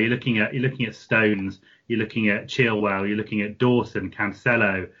 you're looking at Stones, you're looking at Chilwell, you're looking at Dawson,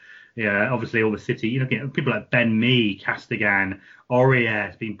 Cancelo. Yeah, obviously all the City. You're looking at people like Ben Mee, Castigan, Aurier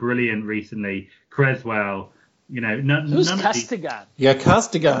has been brilliant recently. Creswell. Who's Castigan? Yeah,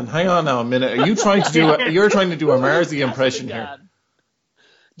 Castigan. Hang on now a minute. Are you trying to do? You're trying to do a Marzi impression here.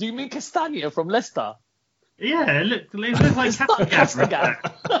 Do you mean Castagna from Leicester? Yeah, look like Castigan.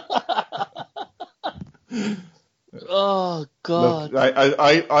 Oh God! Look,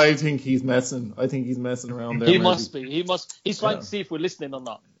 I think he's messing. I think he's messing around there. He must be. He's trying to see if we're listening or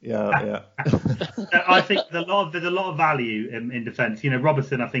not. Yeah. I think there's a lot of value in defence.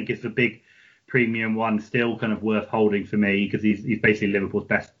 Robertson, I think, is the big premium one, still kind of worth holding for me because he's basically Liverpool's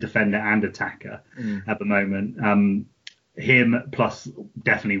best defender and attacker at the moment. Him plus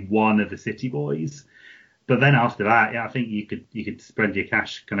definitely one of the City boys, but then after that, I think you could spread your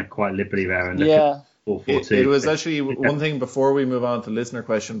cash kind of quite liberally there and look at 4-4-2. It was actually one thing before we move on to listener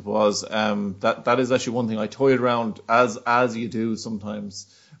questions was that is actually one thing I toyed around as you do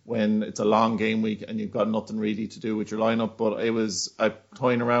sometimes when it's a long game week and you've got nothing really to do with your lineup. But I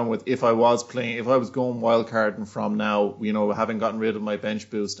toying around with if I was going wild carding from now, having gotten rid of my bench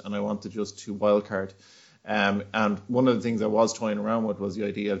boost and I wanted just to wild card. And one of the things I was toying around with was the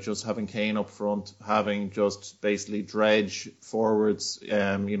idea of just having Kane up front, having just basically dredge forwards,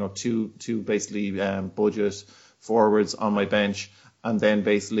 two basically budget forwards on my bench, and then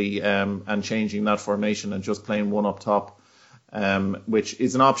basically and changing that formation and just playing one up top, which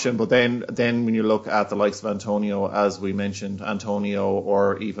is an option. But then when you look at the likes of Antonio, as we mentioned,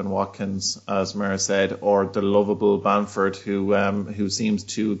 or even Watkins, as Mara said, or the lovable Bamford, who seems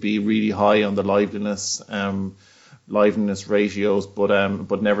to be really high on the liveliness ratios,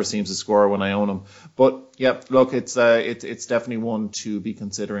 but never seems to score when I own him. But yeah, look, it's definitely one to be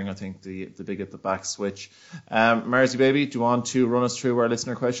considering. I think the big at the back switch. Marzi baby, do you want to run us through our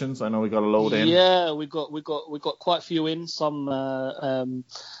listener questions? I know we got a load in. Yeah, we got quite a few in. Some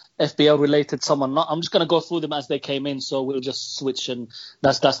FBL related, some are not. I'm just going to go through them as they came in, so we'll just switch, and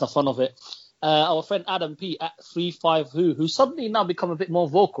that's the fun of it. Our friend Adam P at 35 who suddenly now become a bit more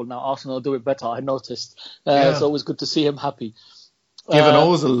vocal. Now Arsenal do it better, I noticed. It's always good to see him happy. Giving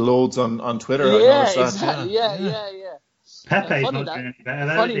O's loads on Twitter. Yeah, I noticed that. Exactly. Yeah. Pepe's not doing any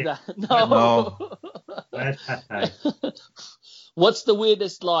better. Funny that. No. Where's Pepe? What's the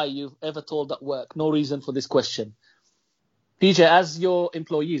weirdest lie you've ever told at work? No reason for this question. PJ, as your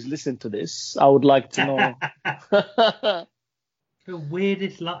employees listen to this, I would like to know. The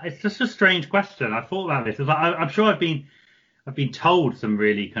weirdest lie. It's just a strange question. I thought about this. I'm sure I've been told some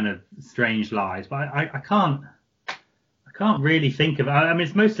really kind of strange lies, but I can't really think of it. I mean,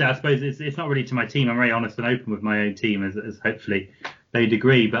 it's mostly, I suppose, it's not really to my team. I'm very honest and open with my own team, as hopefully they'd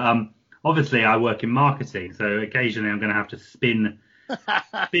agree. But obviously, I work in marketing, so occasionally I'm going to have to spin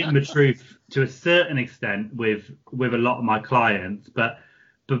speaking the truth to a certain extent with a lot of my clients, but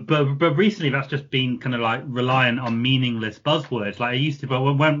recently that's just been kind of like reliant on meaningless buzzwords. Like I used to, but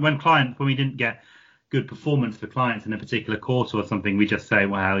when we didn't get good performance for clients in a particular quarter or something, we just say,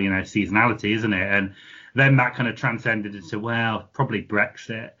 well, seasonality, isn't it? And then that kind of transcended into, well, probably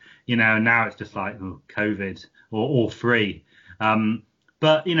Brexit, and now it's just like, COVID or all three.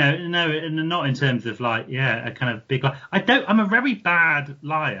 But, no, not in terms of like, a kind of big lie. I'm a very bad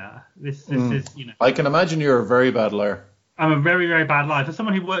liar. This is, I can imagine you're a very bad liar. I'm a very, very bad liar. For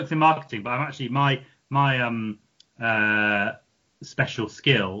someone who works in marketing, but I'm actually my special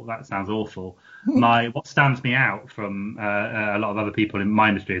skill, that sounds awful. What stands me out from a lot of other people in my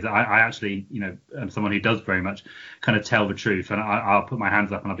industry is that I actually, am someone who does very much kind of tell the truth, and I'll put my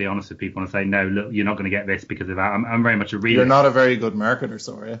hands up and I'll be honest with people and say, no, look, you're not going to get this because of that. I'm very much a realist. You're not a very good marketer,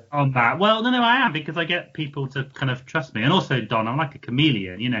 so are you? On that. Well, no, I am, because I get people to kind of trust me. And also, Don, I'm like a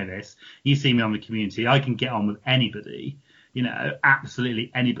chameleon, you know this. You see me on the community, I can get on with anybody,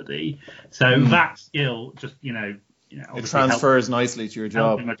 absolutely anybody. So that skill just, it transfers nicely to your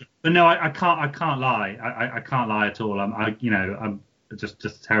job. But no, I can't lie. I can't lie at all. I'm just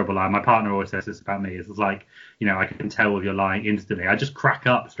a terrible liar. My partner always says this about me. It's like, I can tell if you're lying instantly. I just crack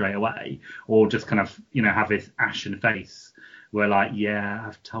up straight away, or just kind of, have this ashen face where like,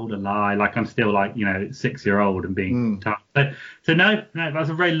 I've told a lie. Like I'm still like, 6-year-old and being tough. So no, that's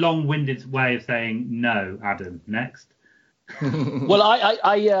a very long-winded way of saying no, Adam. Next. Well,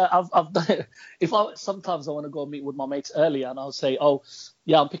 I've done it. Sometimes I want to go meet with my mates earlier, and I'll say,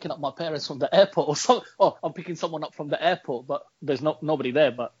 I'm picking up my parents from the airport, or I'm picking someone up from the airport, but there's nobody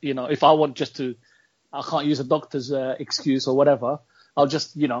there. But if I want I can't use a doctor's excuse or whatever. I'll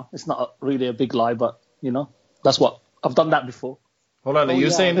just, it's not really a big lie, but that's what I've done that before. Hold on, are you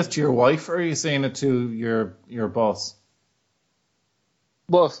saying this to your wife, or are you saying it to your boss?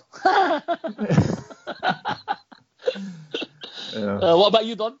 Both. What about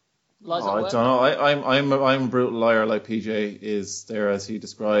you, Don? I don't know. I'm a brutal liar, like PJ is there, as he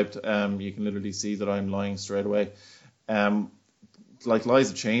described. You can literally see that I'm lying straight away. Like lies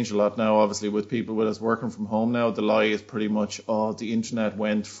have changed a lot now, obviously, with people with us working from home now. The lie is pretty much, the internet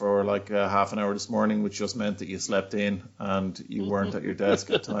went for like half an hour this morning, which just meant that you slept in and you weren't at your desk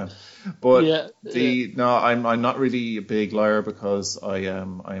at the time. But no, I'm not really a big liar, because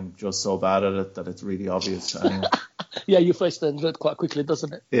I'm just so bad at it that it's really obvious to anyone. Yeah, your face turns red quite quickly,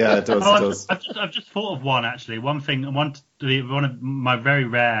 doesn't it? Yeah, it does. I've just thought of one, actually. One of my very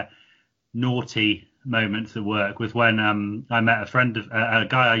rare naughty moments at work was when I met a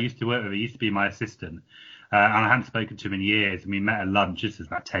guy I used to work with. He used to be my assistant, and I hadn't spoken to him in years. And we met at lunch. This is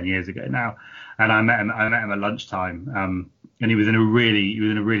about 10 years ago now. And I met him at lunchtime. And he was in a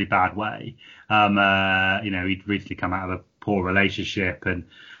really bad way. He'd recently come out of a poor relationship, and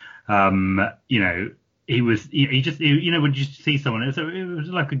he when you see someone, it was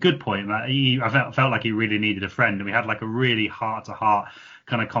like a good point. I felt like he really needed a friend, and we had like a really heart-to-heart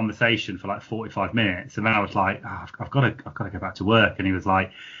kind of conversation for like 45 minutes. And then I was like, I've got to go back to work. And he was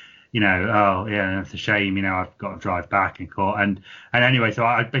like, it's a shame, I've got to drive back and call. And anyway, so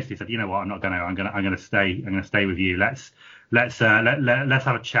I basically said, I'm not going to, I'm going to stay with you. Let's have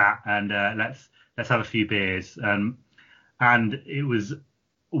a chat, and let's have a few beers. And it was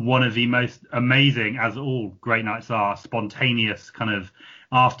one of the most amazing, as all great nights are, spontaneous kind of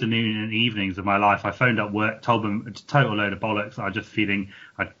afternoon and evenings of my life. I phoned up work, told them a total load of bollocks. I was just feeling,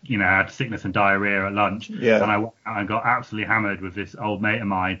 I had sickness and diarrhea at lunch. Yeah. And I went out and got absolutely hammered with this old mate of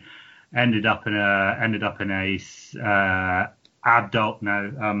mine. Ended up in a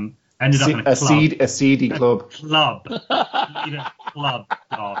seedy club. Club.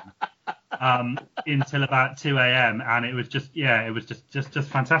 Until about 2 a.m. and it was just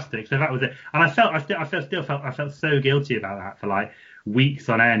fantastic. So that was it. And I felt so guilty about that for like weeks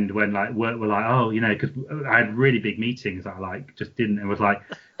on end, when like work were like, because I had really big meetings that I like just didn't. It was like,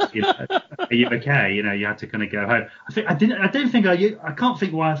 are you okay? You had to kind of go home. I can't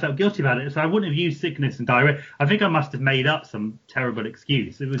think why I felt guilty about it. So I wouldn't have used sickness and diarrhea. I think I must have made up some terrible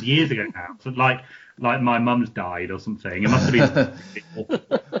excuse. It was years ago now. So like my mum's died or something. It must have been.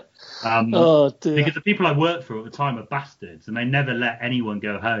 Because the people I worked for at the time were bastards, and they never let anyone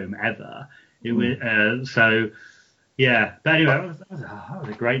go home ever. It was yeah. But anyway, that was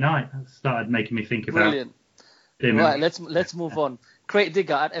a great night. It started making me think about. Brilliant. Right, let's move on. Crate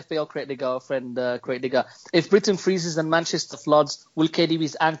Digger at FPL Crate Digger, our friend Crate Digger. If Britain freezes and Manchester floods, will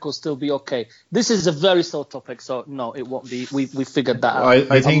KDB's ankle still be okay? This is a very sore topic, so no, it won't be. We figured that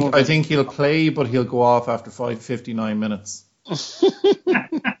out. I think he'll play, but he'll go off after 59 minutes.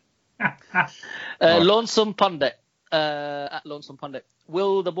 Lonesome Pundit. at Lonesome Pundit.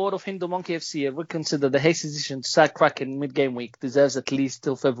 Will the board of Hindu Monkey FC reconsider the hasty decision to sack Kraken mid-game week? Deserves at least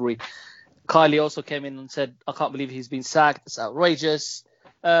till February. Kylie also came in and said, I can't believe he's been sacked. It's outrageous.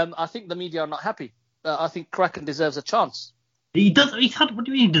 I think the media are not happy. I think Kraken deserves a chance. He does. What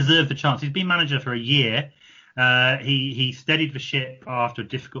do you mean he deserves a chance? He's been manager for a year. He steadied the ship after a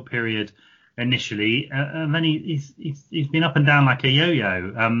difficult period initially, and then he's been up and down like a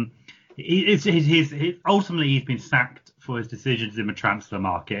yo-yo. Ultimately, he's been sacked for his decisions in the transfer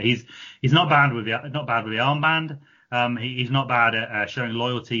market. He's not bad with the armband. He's not bad at showing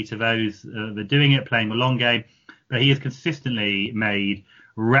loyalty to those that are doing it, playing the long game. But he has consistently made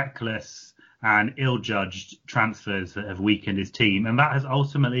reckless and ill-judged transfers that have weakened his team, and that has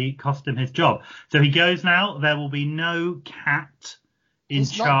ultimately cost him his job. So he goes now. There will be no cat in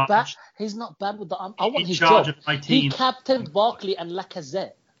charge. He's not bad with the arm. I want his job. Of my team. He captained Barkley and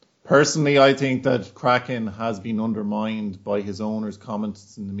Lacazette. Personally, I think that Kraken has been undermined by his owner's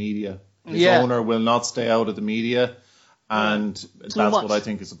comments in the media. His owner will not stay out of the media, and that's what I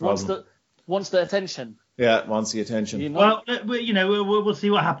think is the problem. Wants the attention. Yeah, wants the attention. You know? Well, we'll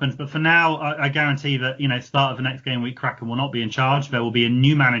see what happens. But for now, I guarantee that, start of the next game week, Kraken will not be in charge. There will be a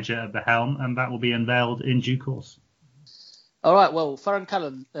new manager at the helm, and that will be unveiled in due course. All right. Well, Farron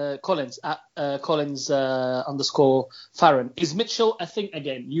Collins at Collins _ Farron. Is Mitchell a thing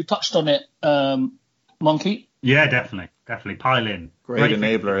again? You touched on it, Monkey. Yeah, definitely. Pile in. Great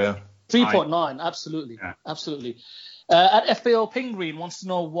enabler, yeah. 3.9, absolutely. Yeah. Absolutely. At FPL Pingreen wants to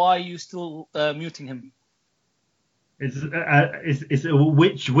know why you still muting him. Which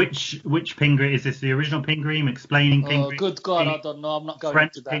Pingreen? Is this the original Pingreen explaining Pingreen? Oh, good God, I don't know. I'm not going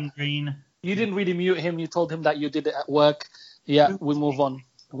French into that. Pingreen. You didn't really mute him. You told him that you did it at work. Yeah, we move on.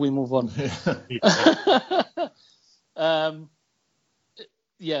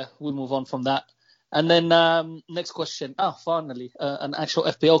 Yeah, we move on from that. And then next question. Finally, an actual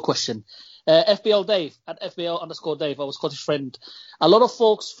FPL question. FBL Dave at FBL _ Dave, our Scottish friend. A lot of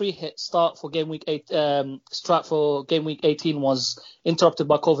folks' free hit start for game week 18 was interrupted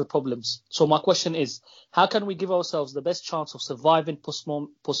by COVID problems. So my question is, how can we give ourselves the best chance of surviving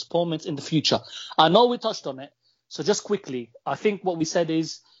postponements in the future? I know we touched on it, so just quickly, I think what we said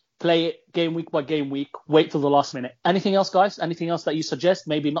is play it game week by game week, wait till the last minute. Anything else, guys? Anything else that you suggest?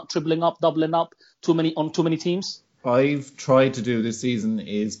 Maybe not tripling up, doubling up too many teams? I've tried to do this season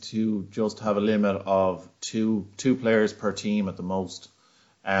is to just have a limit of two players per team at the most.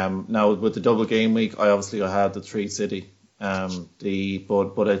 Now with the double game week, I had the 3 City.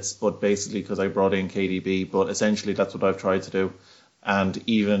 But basically because I brought in KDB. But essentially that's what I've tried to do. And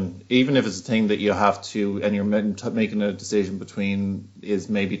even if it's a thing that you have to, and you're making a decision between, is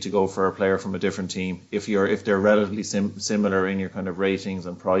maybe to go for a player from a different team if they're relatively similar in your kind of ratings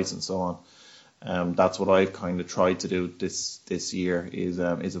and price and so on. That's what I've kind of tried to do this year is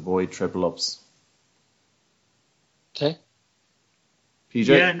avoid triple ups. Okay. PJ?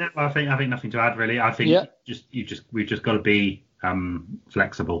 Yeah, no, I think nothing to add really. I think we've just got to be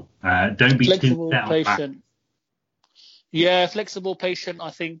flexible. Don't be flexible, too set patient. on back. Yeah, flexible, patient.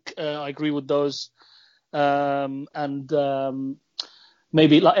 I think I agree with those.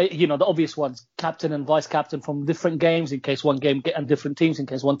 Maybe the obvious ones, captain and vice captain from different games in case one game and different teams in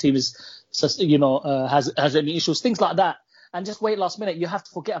case one team is has any issues, things like that. And just wait last minute. You have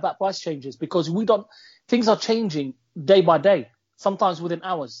to forget about price changes because things are changing day by day, sometimes within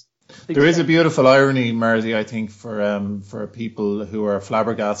hours. There is a beautiful irony, Marzi, I think, for people who are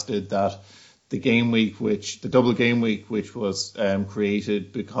flabbergasted that the double game week, which was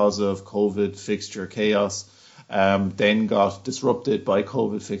created because of COVID fixture chaos, then got disrupted by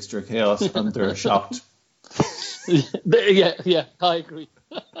COVID fixture chaos, and they're shocked. Yeah, I agree.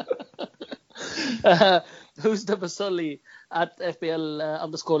 Who's the Basoli at FPL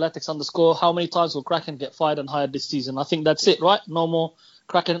 _ Latics _ how many times will Kraken get fired and hired this season? I think that's it, right? No more.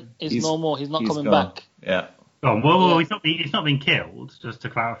 Kraken is no more. He's not coming gone. back. Yeah. Oh, well, he's not been killed, just to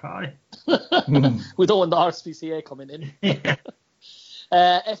clarify. We don't want the RSPCA coming in. Yeah.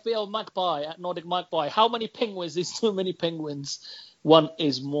 FBL Magpie at Nordic Magpie. How many penguins is too many penguins? One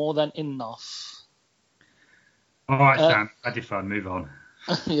is more than enough. All right, Sam. I did fun. Move on.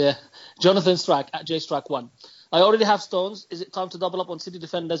 Yeah. Jonathan Strack at JStrack1. I already have Stones. Is it time to double up on City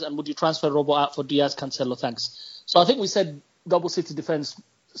defenders? And would you transfer Robo out for Diaz, Cancelo? Thanks. So I think we said double City defense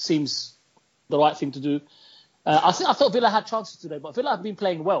seems the right thing to do. I thought Villa had chances today, but Villa have been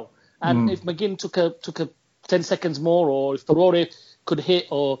playing well. And if McGinn took a 10 seconds more, or if Torore could hit,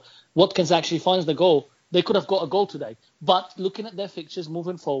 or Watkins actually finds the goal, they could have got a goal today. But looking at their fixtures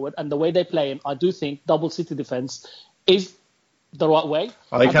moving forward and the way they play, I do think double City defence is the right way.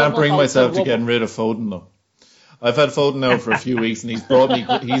 I can't bring myself to getting rid of Foden, though. I've had Foden out for a few weeks, and he's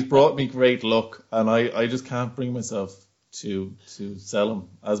brought me great luck, and I just can't bring myself to sell him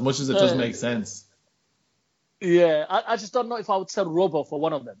as much as it does make sense. Yeah, I just don't know if I would sell Robbo for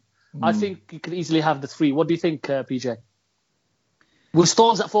one of them. I think you could easily have the three. What do you think, PJ? With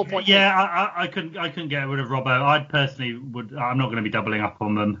Stones at 4.8. Yeah, I couldn't get rid of Robbo. I personally would. I'm not going to be doubling up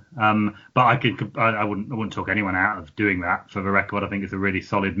on them. But I wouldn't talk anyone out of doing that. For the record, I think it's a really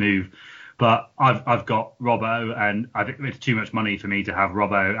solid move. But I've got Robbo, and I think it's too much money for me to have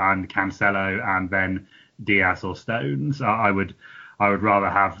Robbo and Cancelo and then Diaz or Stones. I would rather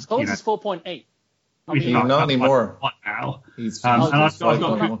have Stones is 4.8. Not anymore. Now. He's and I've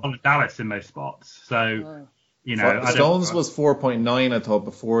got Dallas in most spots. So, Stones was 4.9, I thought,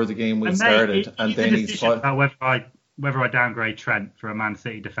 before the game week started. And then he's about whether I downgrade Trent for a Man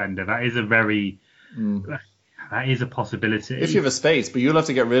City defender. That is that is a possibility. If you have a space, but you'll have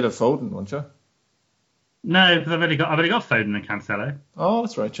to get rid of Foden, won't you? No, because I've only got Foden and Cancelo. Oh,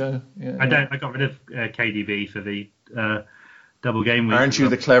 that's right, yeah. I got rid of KDB for the double game week. Aren't you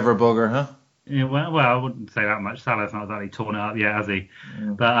the clever bugger, huh? Yeah, well, I wouldn't say that much. Salah's not exactly torn it up yet, has he?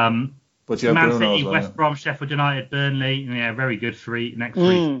 Yeah. But you have Man Bruno City, West Brom, Sheffield United, Burnley. Yeah, very good next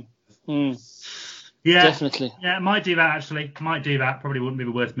three. Yeah, definitely. Yeah, might do that actually. Might do that. Probably wouldn't be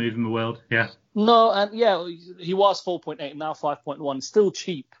the worst move in the world. Yeah. No, and he was 4.8, now 5.1. Still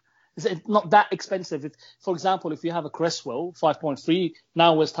cheap. It's not that expensive. For example, if you have a Cresswell, 5.3,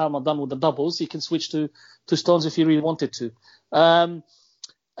 now West Ham are done with the doubles, you can switch to Stones if you really wanted to.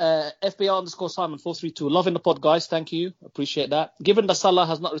 FBR_Simon 432. Loving the pod, guys. Thank you. Appreciate that. Given that Salah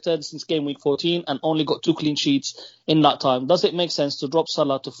has not returned since game week 14 and only got 2 clean sheets in that time, does it make sense to drop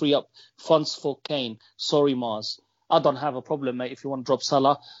Salah to free up funds for Kane? Sorry, Mars. I don't have a problem, mate, if you want to drop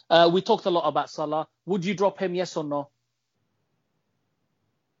Salah. We talked a lot about Salah. Would you drop him, yes or no?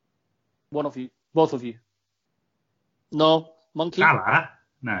 One of you. Both of you. No? Monkey? Salah?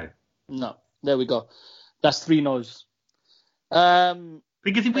 No. No. There we go. That's 3 no's.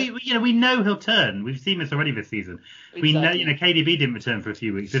 Because we know he'll turn. We've seen this already this season. Exactly. We know, KDB didn't return for a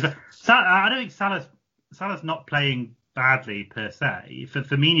few weeks. I don't think Salah's not playing badly per se.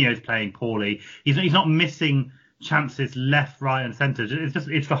 Firmino's playing poorly. He's not missing chances left, right, and centre.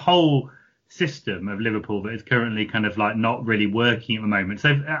 It's the whole system of Liverpool that is currently kind of like not really working at the moment. So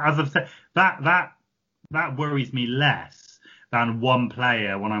as I've said, that worries me less than one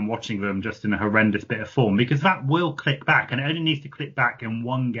player when I'm watching them just in a horrendous bit of form, because that will click back, and it only needs to click back in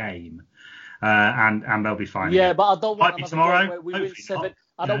one game, and they'll be fine. Yeah, but I don't want another game where we win 7.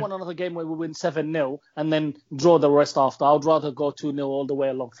 I don't want another game where we win 7-0 and then draw the rest after. I'd rather go 2-0 all the way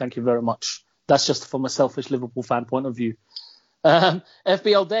along. Thank you very much. That's just from a selfish Liverpool fan point of view.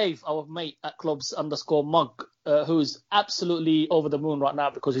 FBL Dave, our mate at clubs_mug, who's absolutely over the moon right now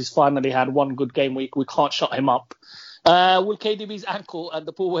because he's finally had one good game week. We can't shut him up. Will KDB's ankle and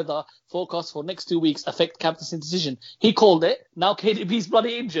the poor weather forecast for next 2 weeks affect captain's decision? He called it. Now KDB's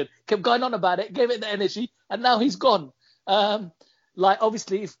bloody injured. Kept going on about it, gave it the energy, and now he's gone.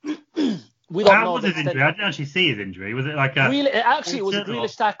 Obviously, if we don't know. Was his injury? I didn't actually see his injury. Was it like a... it was a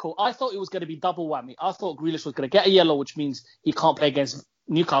Grealish tackle. I thought it was going to be double whammy. I thought Grealish was going to get a yellow, which means he can't play against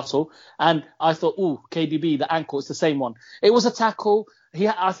Newcastle. And I thought, KDB, the ankle, it's the same one. It was a tackle.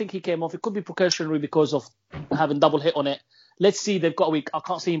 I think he came off. It could be precautionary because of having double hit on it. Let's see. They've got a week. I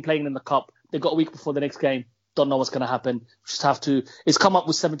can't see him playing in the cup. They've got a week before the next game. Don't know what's going to happen. Just have to. It's come up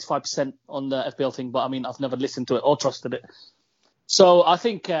with 75% on the FPL thing, but I mean, I've never listened to it or trusted it. So I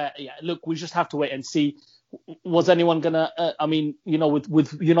think, look, we just have to wait and see. Was anyone going to?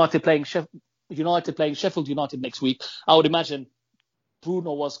 With United playing Sheffield United next week, I would imagine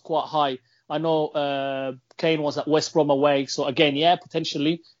Bruno was quite high. I know Kane was at West Brom away, so again,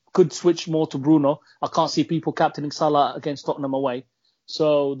 potentially could switch more to Bruno. I can't see people captaining Salah against Tottenham away.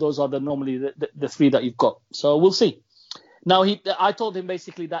 So those are normally the 3 that you've got. So we'll see. Now, I told him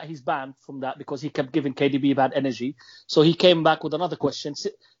basically that he's banned from that because he kept giving KDB bad energy. So he came back with another question.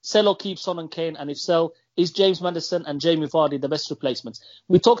 Sell or keep Son and Kane? And if sell, is James Maddison and Jamie Vardy the best replacements?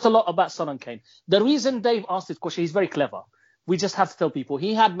 We talked a lot about Son and Kane. The reason Dave asked this question, he's very clever. We just have to tell people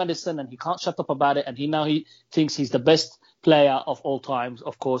he had medicine and he can't shut up about it. And he thinks he's the best player of all times.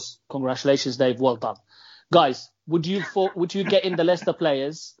 Of course, congratulations, Dave. Well done. Guys, would you get in the Leicester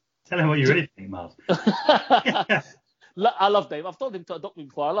players? Tell him what you really think, Miles. I love Dave. I've told him to adopt me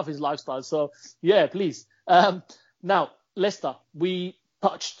before. I love his lifestyle. So, yeah, please. Now, Leicester, we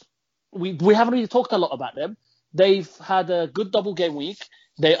haven't really talked a lot about them. They've had a good double game week.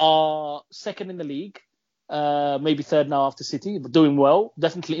 They are second in the league. Maybe third now after City, but doing well,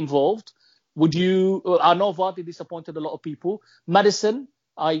 definitely involved. I know Vardy disappointed a lot of people. Maddison,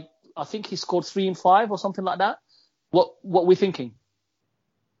 I think he scored 3 in 5 or something like that. What we thinking?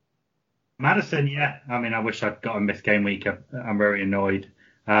 Maddison, yeah. I mean, I wish I'd got him this game week. I'm very annoyed.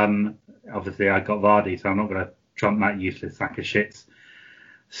 Obviously, I got Vardy, so I'm not going to trump that useless sack of shits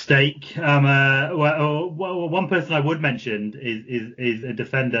stake. One person I would mention is a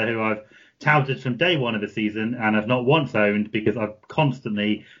defender who I've touted from day one of the season and I've not once owned because I've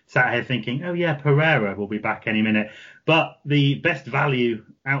constantly sat here thinking, oh yeah, Pereira will be back any minute. But the best value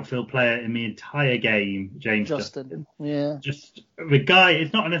outfield player in the entire game, James Justin. Yeah. Just the guy.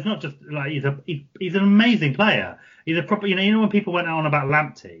 It's not just like he's an amazing player. He's a proper. You know when people went on about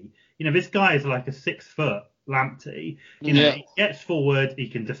Lamptey. This guy is like a 6 foot Lamptey. He gets forward. He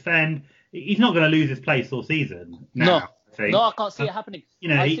can defend. He's not going to lose his place all season. Now, no, I can't see it happening.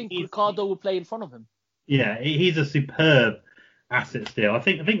 I think Ricardo will play in front of him. Yeah, he's a superb asset still. I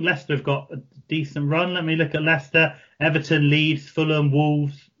think Leicester have got a decent run. Let me look at Leicester. Everton, Leeds, Fulham,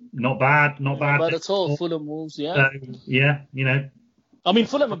 Wolves. Not bad at all. Fulham, Wolves, yeah. I mean,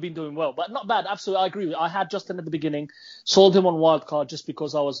 Fulham have been doing well, but not bad. Absolutely, I agree with you. I had Justin at the beginning, sold him on wildcard just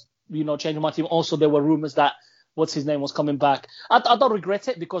because I was, changing my team. Also, there were rumours that what's his name was coming back. I don't regret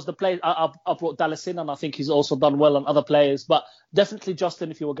it because the play I brought Dallas in and I think he's also done well on other players. But definitely,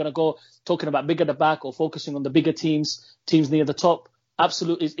 Justin, if you were going to go talking about big at the back or focusing on the bigger teams near the top,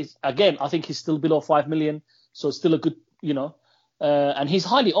 absolutely. Again, I think he's still below 5 million, so it's still a good, and he's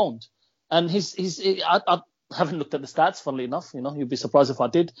highly owned. And I haven't looked at the stats, funnily enough. You'd be surprised if I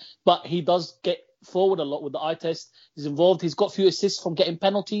did. But he does get forward a lot with the eye test. He's involved. He's got a few assists from getting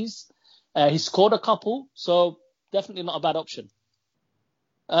penalties. He scored a couple, so definitely not a bad option.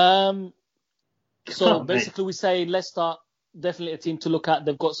 Basically, we say Leicester, definitely a team to look at.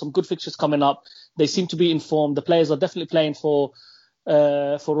 They've got some good fixtures coming up. They seem to be informed. The players are definitely playing for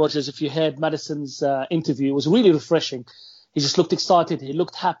Rodgers. If you heard Maddison's interview, it was really refreshing. He just looked excited. He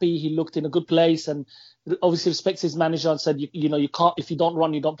looked happy. He looked in a good place, and obviously respects his manager and said, you can't, if you don't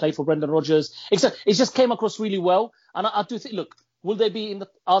run, you don't play for Brendan Rodgers. It just came across really well. And I do think, look, are they in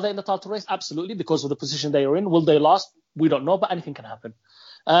the title race? Absolutely, because of the position they are in. Will they last? We don't know, but anything can happen.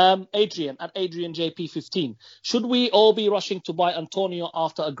 Adrian at AdrianJP15. Should we all be rushing to buy Antonio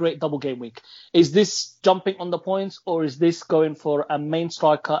after a great double game week? Is this jumping on the points, or is this going for a main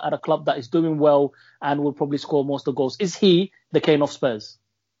striker at a club that is doing well and will probably score most of the goals? Is he the Kane of Spurs?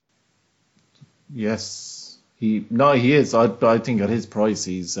 Yes. He is. I think at his price,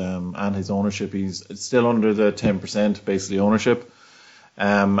 he's and his ownership, he's still under the 10% basically ownership.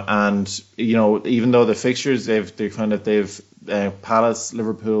 And even though the fixtures they've Palace,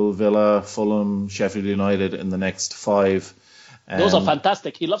 Liverpool, Villa, Fulham, Sheffield United in the next 5. Those are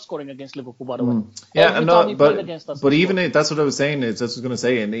fantastic. He loves scoring against Liverpool, by the way. But even that's what I was saying. That's what I was going to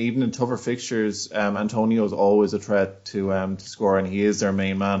say. And even in tougher fixtures, Antonio is always a threat to score, and he is their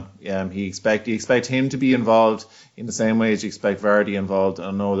main man. You expect him to be involved in the same way as you expect Vardy involved.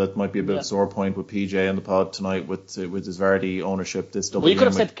 I know that might be a bit of a sore point with PJ on the pod tonight with his Vardy ownership. This double. Well, you could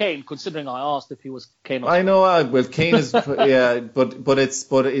have said Kane, considering I asked if he was Kane. I know. Well, Kane is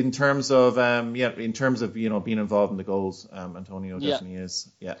but in terms of being involved in the goals, Antonio definitely is.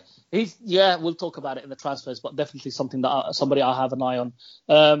 Yeah. We'll talk about it in the transfers, but definitely something that somebody I have an eye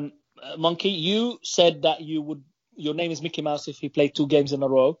on. Monkey, you said that your name is Mickey Mouse if he played 2 games in a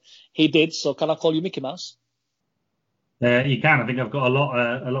row. He did, so can I call you Mickey Mouse? You can. I think I've got a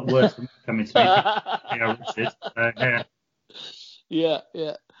lot worse coming to me. Yeah.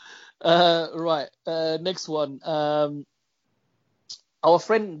 Right. Next one. Our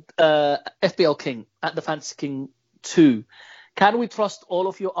friend FPL King at the Fantasy King 2. Can we trust all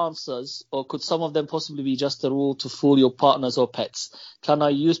of your answers, or could some of them possibly be just a rule to fool your partners or pets? Can I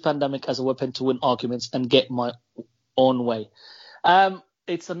use pandemic as a weapon to win arguments and get my own way?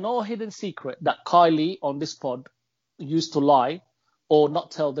 It's a no hidden secret that Kylie on this pod used to lie or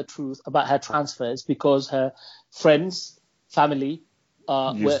not tell the truth about her transfers because her friends, family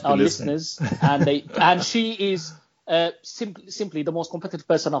are listeners, and she is simply the most competitive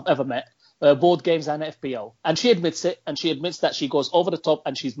person I've ever met. Board games and FPL, and she admits it, and she admits that she goes over the top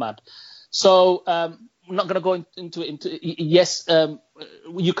and she's mad. So I'm not going to go into it. Yes,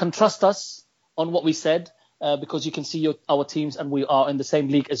 you can trust us on what we said because you can see our teams and we are in the same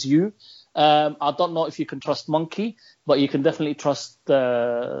league as you. I don't know if you can trust Monkey, but you can definitely trust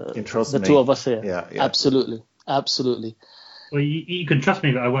the two of us here. Yeah. Absolutely. Well, you can trust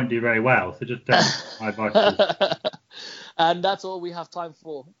me that I won't do very well, so just take my advice. And that's all we have time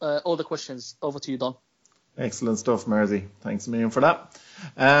for. All the questions. Over to you, Don. Excellent stuff, Mersey. Thanks a million for that.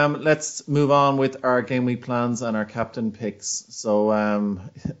 Let's move on with our game week plans and our captain picks. So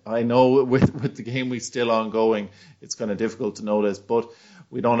I know with the game week still ongoing, it's kind of difficult to know this, but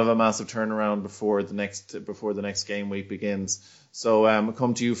we don't have a massive turnaround before the next game week begins. So I'll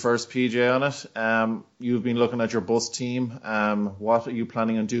come to you first, PJ, on it. You've been looking at your bus team. What are you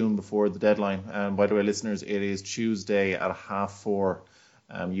planning on doing before the deadline? By the way, listeners, it is Tuesday at 4:30.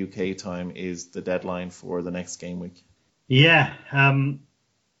 UK time is the deadline for the next game week. Yeah, I mean,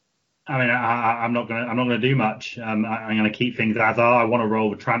 I'm not gonna do much. I'm gonna keep things as are. I want to roll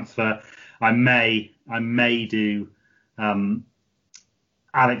with transfer. I may do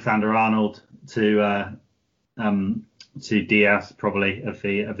Alexander Arnold to Diaz, probably of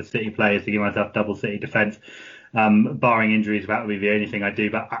the City players, to give myself double City defence. Barring injuries, that would be the only thing I do,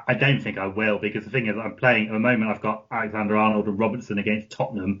 but I don't think I will, because the thing is, I'm playing at the moment. I've got Alexander Arnold and Robertson against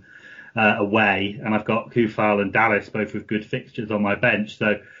Tottenham away, and I've got Kufal and Dallas both with good fixtures on my bench.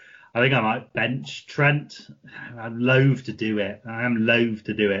 So I think I might bench Trent. I'm loath to do it.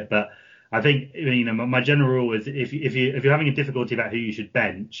 But I think, my general rule is if you're having a difficulty about who you should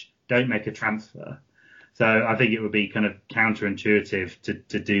bench, don't make a transfer. So I think it would be kind of counterintuitive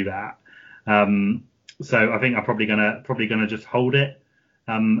to do that. So I think I'm probably gonna just hold it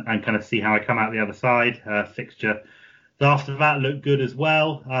and kind of see how I come out the other side. Fixture after that looked good as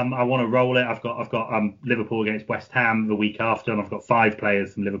well. I want to roll it. I've got Liverpool against West Ham the week after, and I've got 5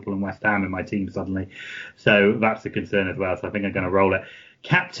 players from Liverpool and West Ham in my team suddenly. So that's a concern as well. So I think I'm going to roll it.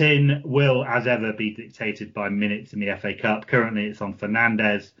 Captain will, as ever, be dictated by minutes in the FA Cup. Currently, it's on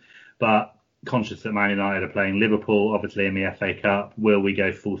Fernandes, but conscious that Man United are playing Liverpool, obviously, in the FA Cup. Will we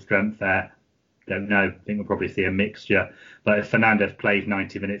go full strength there? Don't know. I think we'll probably see a mixture. But if Fernandes plays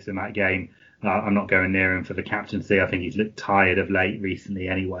 90 minutes in that game, I'm not going near him for the captaincy. I think he's looked tired of late recently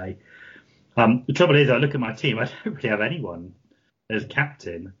anyway. The trouble is, I look at my team, I don't really have anyone as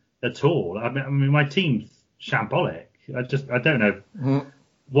captain at all. I mean, my team's shambolic. I don't know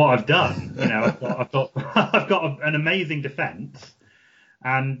what I've done. I've got an amazing defence,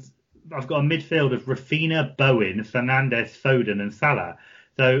 and I've got a midfield of Rafinha, Bowen, Fernandes, Foden, and Salah.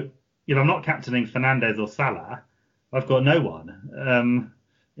 So if I'm not captaining Fernandes or Salah, I've got no one.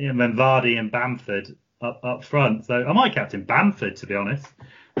 Then Vardy and Bamford up front. So I might captain Bamford, to be honest.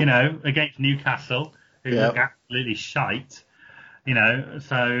 Against Newcastle, who look absolutely shite.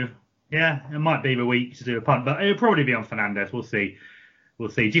 So yeah, it might be the week to do a punt, but it'll probably be on Fernandes. We'll see.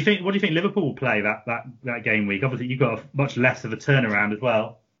 What do you think Liverpool will play that game week? Obviously, you've got much less of a turnaround as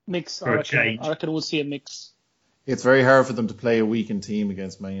well. Mix. I reckon we'll see a mix. It's very hard for them to play a weakened team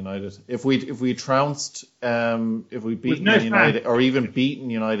against Man United. If we trounced, if we beat Man United or even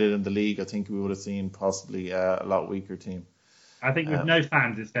beaten United in the league, I think we would have seen possibly a lot weaker team. I think with no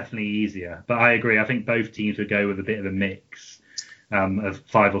fans, it's definitely easier. But I agree. I think both teams would go with a bit of a mix of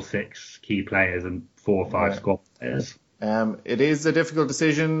 5 or 6 key players and 4 or 5 squad players. It is a difficult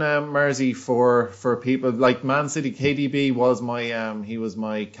decision, Mersey, for people like Man City. KDB was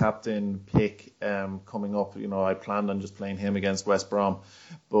my captain pick coming up. I planned on just playing him against West Brom,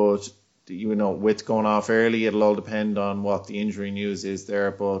 but with going off early, it'll all depend on what the injury news is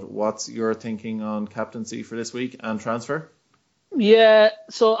there. But what's your thinking on captaincy for this week and transfer? Yeah,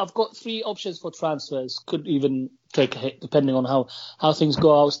 so I've got 3 options for transfers. Could even take a hit depending on how things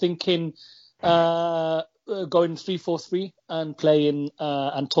go. I was thinking going 3-4-3 and playing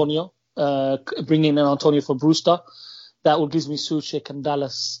Antonio, bringing in Antonio for Brewster. That will give me Souček and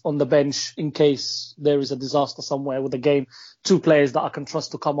Dallas on the bench in case there is a disaster somewhere with the game. 2 players that I can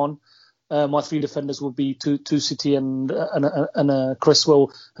trust to come on. My 3 defenders will be two City and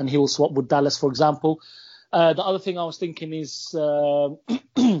Cresswell, and he will swap with Dallas, for example. The other thing I was thinking is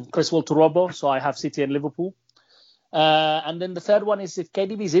Cresswell to Robbo, so I have City and Liverpool. And then the third one is if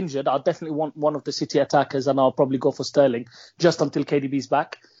KDB is injured, I'll definitely want one of the City attackers, and I'll probably go for Sterling just until KDB is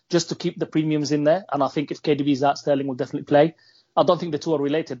back, just to keep the premiums in there. And I think if KDB is out, Sterling will definitely play. I don't think the two are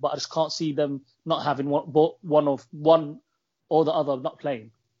related, but I just can't see them not having one or the other not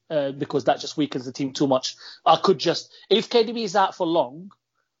playing because that just weakens the team too much. I could just, if KDB is out for long,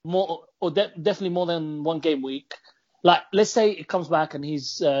 definitely more than 1 game week. Like, let's say it comes back and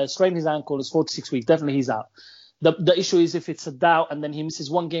he's strained his ankle, it's 4 to 6 weeks, definitely he's out. The issue is if it's a doubt and then he misses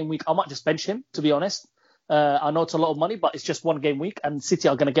 1 game week, I might just bench him, to be honest. I know it's a lot of money, but it's just 1 game week, and City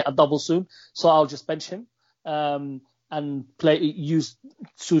are going to get a double soon, so I'll just bench him and use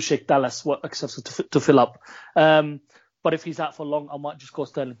Souček, Dallas, to fill up. But if he's out for long, I might just go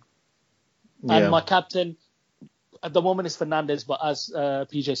Sterling. Yeah. And my captain at the moment is Fernandes, but as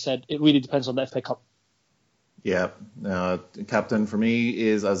PJ said, it really depends on the FA Cup. Yeah, captain for me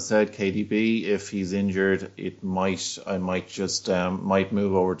is, as I said, KDB. If he's injured, I might just might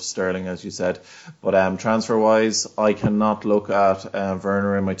move over to Sterling, as you said. But transfer wise, I cannot look at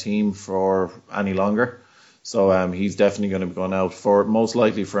Werner in my team for any longer. So he's definitely going to be going out for most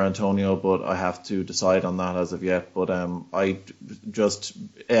likely for Antonio, but I have to decide on that as of yet. But I just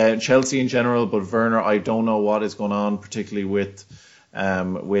Chelsea in general, but Werner, I don't know what is going on, particularly with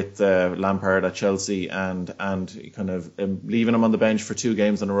Lampard at Chelsea and kind of leaving him on the bench for 2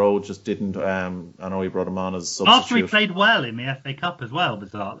 games in a row just didn't. I know he brought him on as a substitute. After he played well in the FA Cup as well,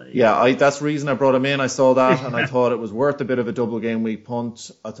 bizarrely. Yeah, that's the reason I brought him in. I saw that and I thought it was worth a bit of a double game week punt.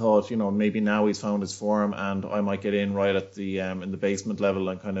 I thought, maybe now he's found his form and I might get in right at the in the basement level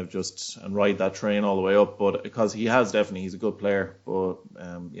and kind of just ride that train all the way up. But because he's a good player. But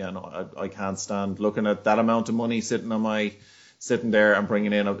I can't stand looking at that amount of money sitting there and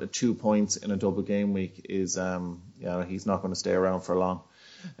bringing in 2 points in a double game week is he's not going to stay around for long.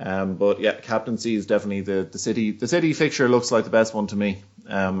 But yeah, captaincy is definitely the City fixture looks like the best one to me.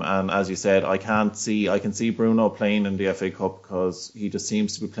 And as you said, I can see Bruno playing in the FA Cup because he just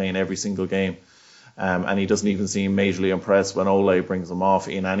seems to be playing every single game. And he doesn't even seem majorly impressed when Ole brings him off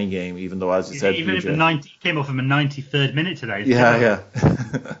in any game, even though, as you said, even if he came off him in 93rd minute today. Yeah.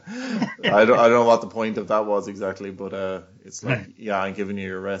 I don't know what the point of that was exactly, but it's like, I'm giving you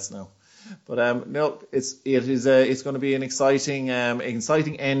your rest now. But no, it's going to be an exciting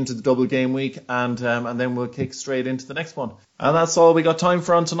end to the double game week, and then we'll kick straight into the next one. And that's all we got time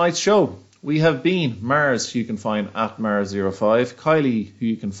for on tonight's show. We have been Mars, who you can find at Mars05, Kylie, who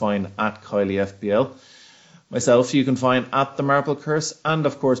you can find at KylieFPL, myself, who you can find at The Marble Curse, and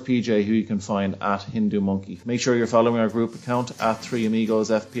of course PJ, who you can find at Hindu Monkey. Make sure you're following our group account at 3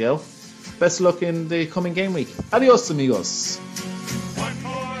 Amigos FPL. Best of luck in the coming game week. Adios, amigos. One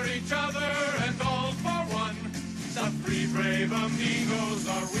for each other and all for one. The three brave amigos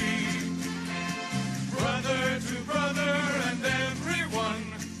are we. Brother to brother and everyone,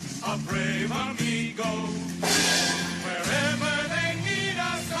 a brave amigo.